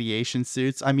nuclear radiation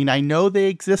suits. I mean, I know they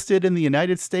existed in the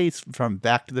United States from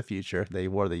Back to the Future. They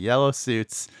wore the yellow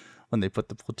suits when they put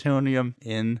the plutonium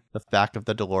in the back of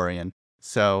the DeLorean.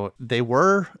 So they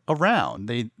were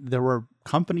around. There were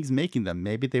companies making them.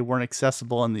 Maybe they weren't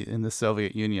accessible in the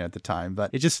Soviet Union at the time,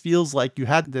 but it just feels like you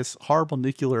had this horrible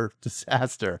nuclear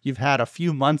disaster. You've had a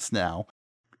few months now.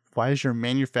 Why is your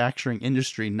manufacturing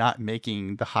industry not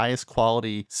making the highest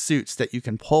quality suits that you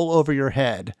can pull over your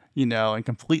head, and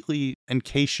completely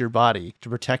encase your body to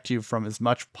protect you from as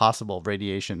much possible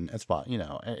radiation as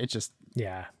possible? It just,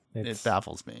 it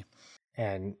baffles me.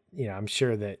 And, I'm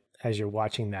sure that as you're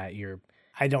watching that,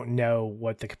 I don't know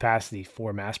what the capacity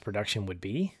for mass production would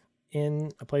be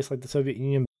in a place like the Soviet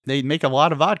Union. They make a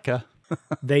lot of vodka.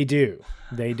 They do.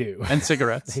 And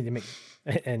cigarettes.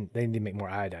 They need to make more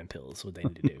iodine pills, what they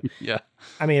need to do. Yeah.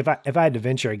 I mean, if I had to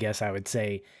venture, I guess I would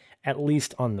say, at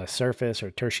least on the surface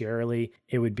or tertiarily,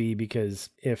 it would be because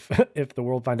if the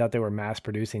world found out they were mass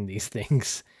producing these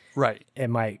things, right, it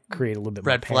might create a little bit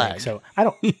red more panic. flag. So I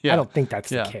don't think that's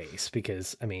the case,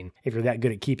 because I mean, if you're that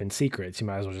good at keeping secrets, you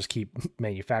might as well just keep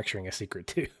manufacturing a secret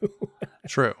too.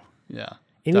 True. Yeah.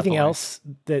 Anything definitely. else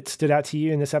that stood out to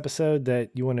you in this episode that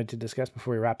you wanted to discuss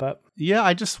before we wrap up? Yeah,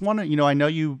 I just want to, I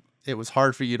know it was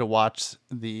hard for you to watch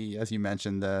as you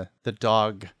mentioned, the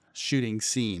dog shooting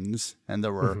scenes, and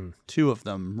there were two of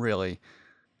them, really.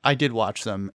 I did watch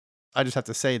them. I just have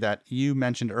to say that you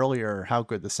mentioned earlier how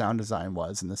good the sound design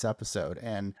was in this episode,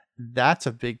 and that's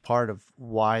a big part of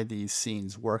why these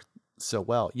scenes work so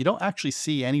well. You don't actually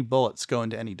see any bullets go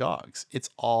into any dogs. It's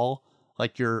all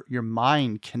like your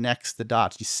mind connects the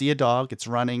dots. You see a dog, it's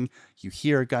running, you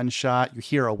hear a gunshot, you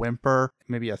hear a whimper,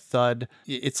 maybe a thud.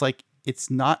 It's like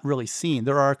it's not really seen.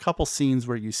 There are a couple scenes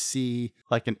where you see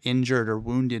like an injured or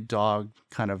wounded dog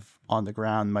kind of on the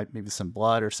ground, maybe some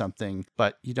blood or something,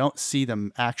 but you don't see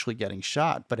them actually getting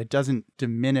shot. But it doesn't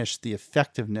diminish the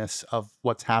effectiveness of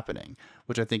what's happening,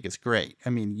 which I think is great. I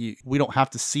mean, we don't have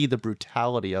to see the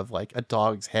brutality of like a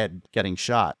dog's head getting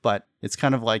shot, but it's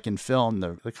kind of like in film,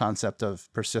 the concept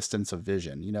of persistence of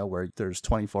vision, where there's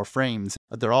 24 frames.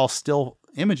 They're all still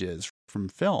images from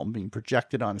film being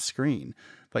projected on a screen,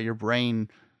 but your brain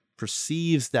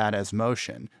perceives that as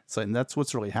motion. So, and that's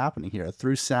what's really happening here.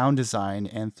 Through sound design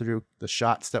and through the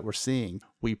shots that we're seeing,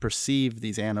 we perceive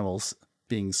these animals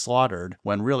being slaughtered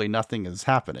when really nothing is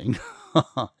happening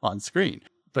on screen.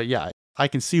 But yeah, I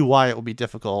can see why it will be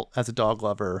difficult as a dog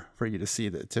lover for you to see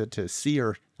that, to see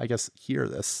or I guess hear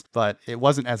this. But it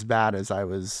wasn't as bad as I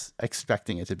was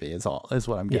expecting it to be. Is what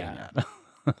I'm getting at.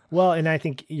 Well, and I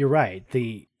think you're right.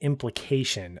 The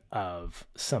implication of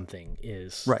something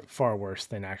is far worse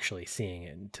than actually seeing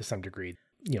it to some degree.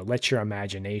 Let your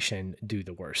imagination do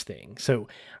the worst thing. So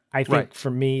I think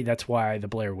for me, that's why The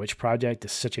Blair Witch Project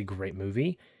is such a great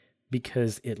movie,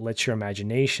 because it lets your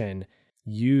imagination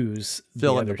use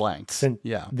fill in the blanks.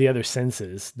 The other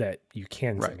senses that you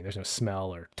can. I mean, there's no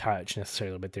smell or touch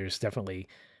necessarily, but there's definitely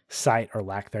sight or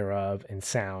lack thereof and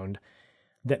sound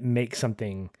that make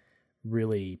something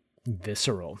really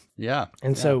visceral. Yeah.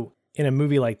 And so in a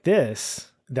movie like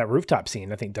this, that rooftop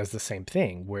scene, I think, does the same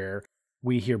thing, where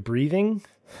we hear breathing,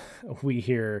 we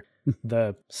hear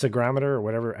the segrometer or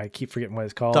whatever. I keep forgetting what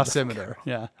it's called. Dosimeter.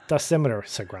 Yeah. Dosimeter,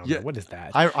 segrometer. Yeah. What is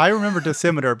that? I remember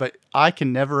dosimeter, but I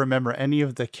can never remember any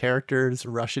of the characters'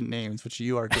 Russian names, which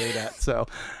you are great at. So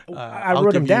I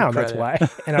wrote them down. That's why.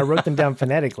 And I wrote them down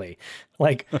phonetically.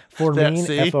 Like Fermin,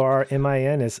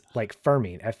 F-O-R-M-I-N is like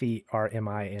Fermin,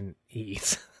 F-E-R-M-I-N-E.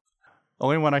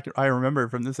 Only one I remember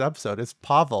from this episode is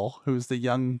Pavel, who's the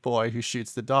young boy who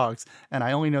shoots the dogs. And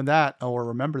I only know that or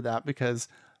remember that because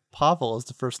Pavel is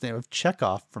the first name of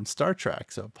Chekhov from Star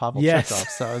Trek. So Pavel Chekhov.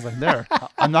 So I was like, there,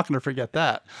 I'm not going to forget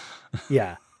that.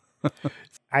 Yeah.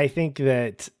 I think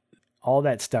that all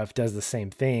that stuff does the same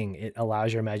thing. It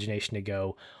allows your imagination to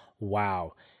go,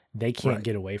 wow, they can't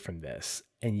get away from this.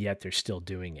 And yet they're still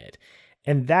doing it.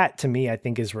 And that to me, I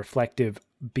think is reflective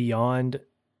beyond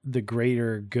the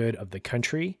greater good of the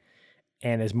country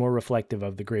and is more reflective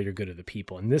of the greater good of the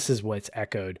people. And this is what's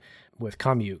echoed with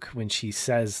Kamyuk when she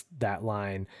says that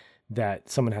line that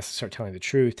someone has to start telling the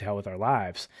truth to hell with our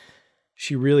lives.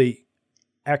 She really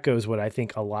echoes what I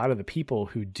think a lot of the people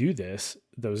who do this,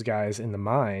 those guys in the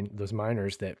mine, those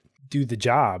miners that do the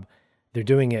job, they're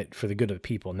doing it for the good of the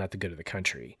people, not the good of the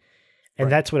country.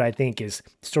 And that's what I think is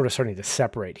sort of starting to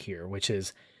separate here, which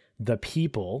is the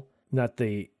people, not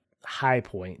the high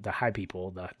point, the high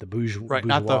people, the bourgeois. Right,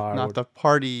 not the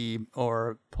party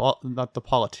or not the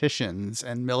politicians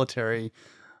and military,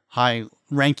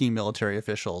 high-ranking military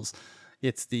officials.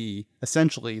 It's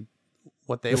essentially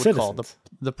what they would call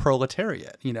the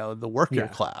proletariat, the worker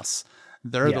class.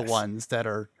 They're the ones that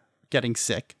are getting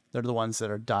sick. They're the ones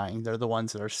that are dying. They're the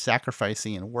ones that are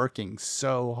sacrificing and working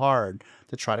so hard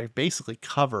to try to basically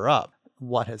cover up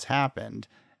what has happened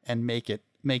and make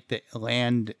the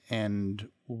land and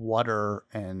water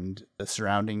and the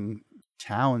surrounding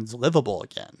towns livable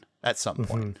again at some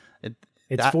point.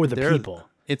 It's for the people.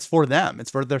 It's for them. It's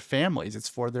for their families. It's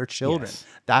for their children. Yes.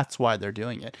 That's why they're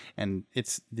doing it. And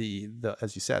it's the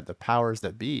as you said, the powers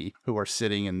that be who are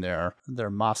sitting in their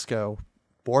Moscow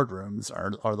boardrooms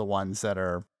are the ones that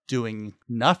are doing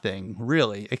nothing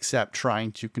really except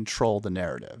trying to control the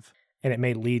narrative. And it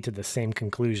may lead to the same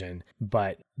conclusion,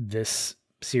 but this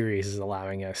series is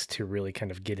allowing us to really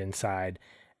kind of get inside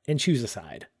and choose a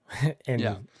side.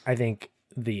 And I think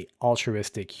the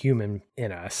altruistic human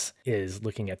in us is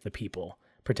looking at the people,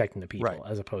 protecting the people,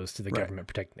 as opposed to the government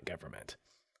protecting the government.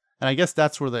 And I guess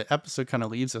that's where the episode kind of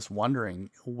leaves us wondering,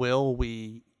 will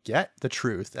we get the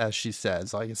truth, as she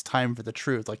says? Like, it's time for the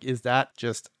truth. Like, is that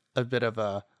just a bit of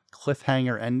a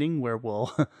cliffhanger ending where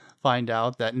we'll find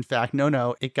out that, in fact,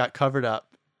 no, it got covered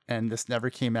up and this never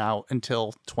came out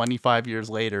until 25 years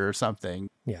later or something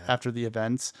after the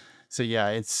events? So,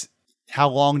 yeah, how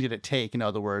long did it take, in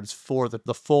other words, for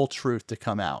the full truth to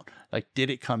come out? Like, did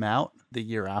it come out the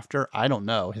year after? I don't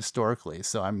know historically.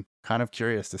 So I'm kind of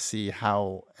curious to see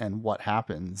how and what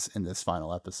happens in this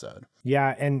final episode.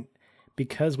 Yeah. And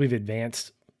because we've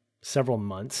advanced several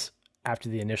months after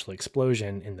the initial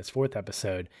explosion in this fourth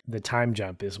episode, the time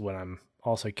jump is what I'm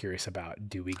also curious about.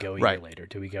 Do we go a year later?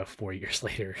 Do we go 4 years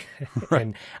later?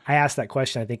 And I asked that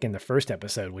question, I think, in the first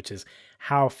episode, which is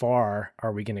how far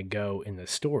are we going to go in the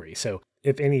story? So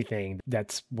if anything,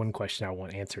 that's one question I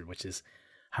want answered, which is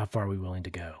how far are we willing to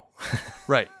go?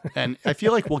 Right. And I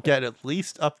feel like we'll get at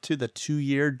least up to the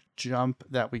 2-year jump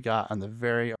that we got on the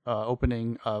very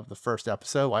opening of the first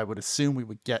episode. I would assume we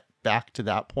would get back to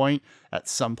that point at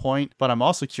some point. But I'm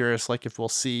also curious, like, if we'll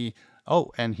see,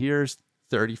 oh, and here's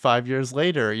 35 years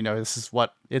later, this is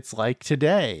what it's like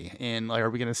today. And like, are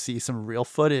we going to see some real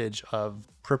footage of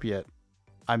Pripyat?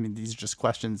 I mean, these are just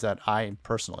questions that I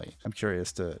personally am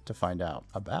curious to find out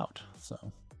about.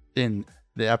 So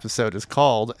the episode is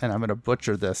called, and I'm going to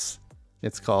butcher this,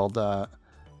 it's called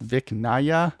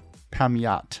Viknaya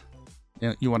Pamyat.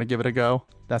 You want to give it a go?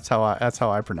 That's how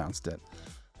I pronounced it.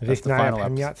 Viknaya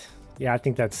Pamyat? Yeah, I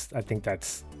think that's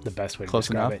the best way to Close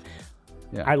describe enough? it.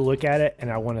 Yeah. I look at it and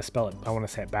I want to spell it. I want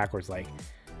to say it backwards, like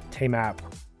Taymap.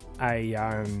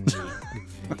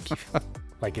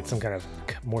 Like it's some kind of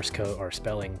Morse code or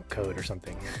spelling code or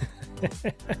something.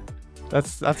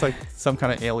 That's like some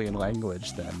kind of alien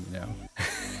language then,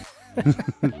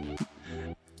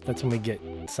 That's when we get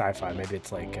sci-fi. Maybe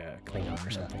it's like Klingon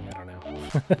or something. I don't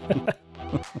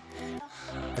know.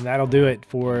 And that'll do it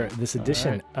for this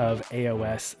edition of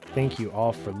AOS. Thank you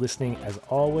all for listening. As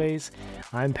always,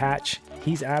 I'm Patch,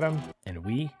 he's Adam, and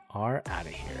we are out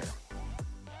of here.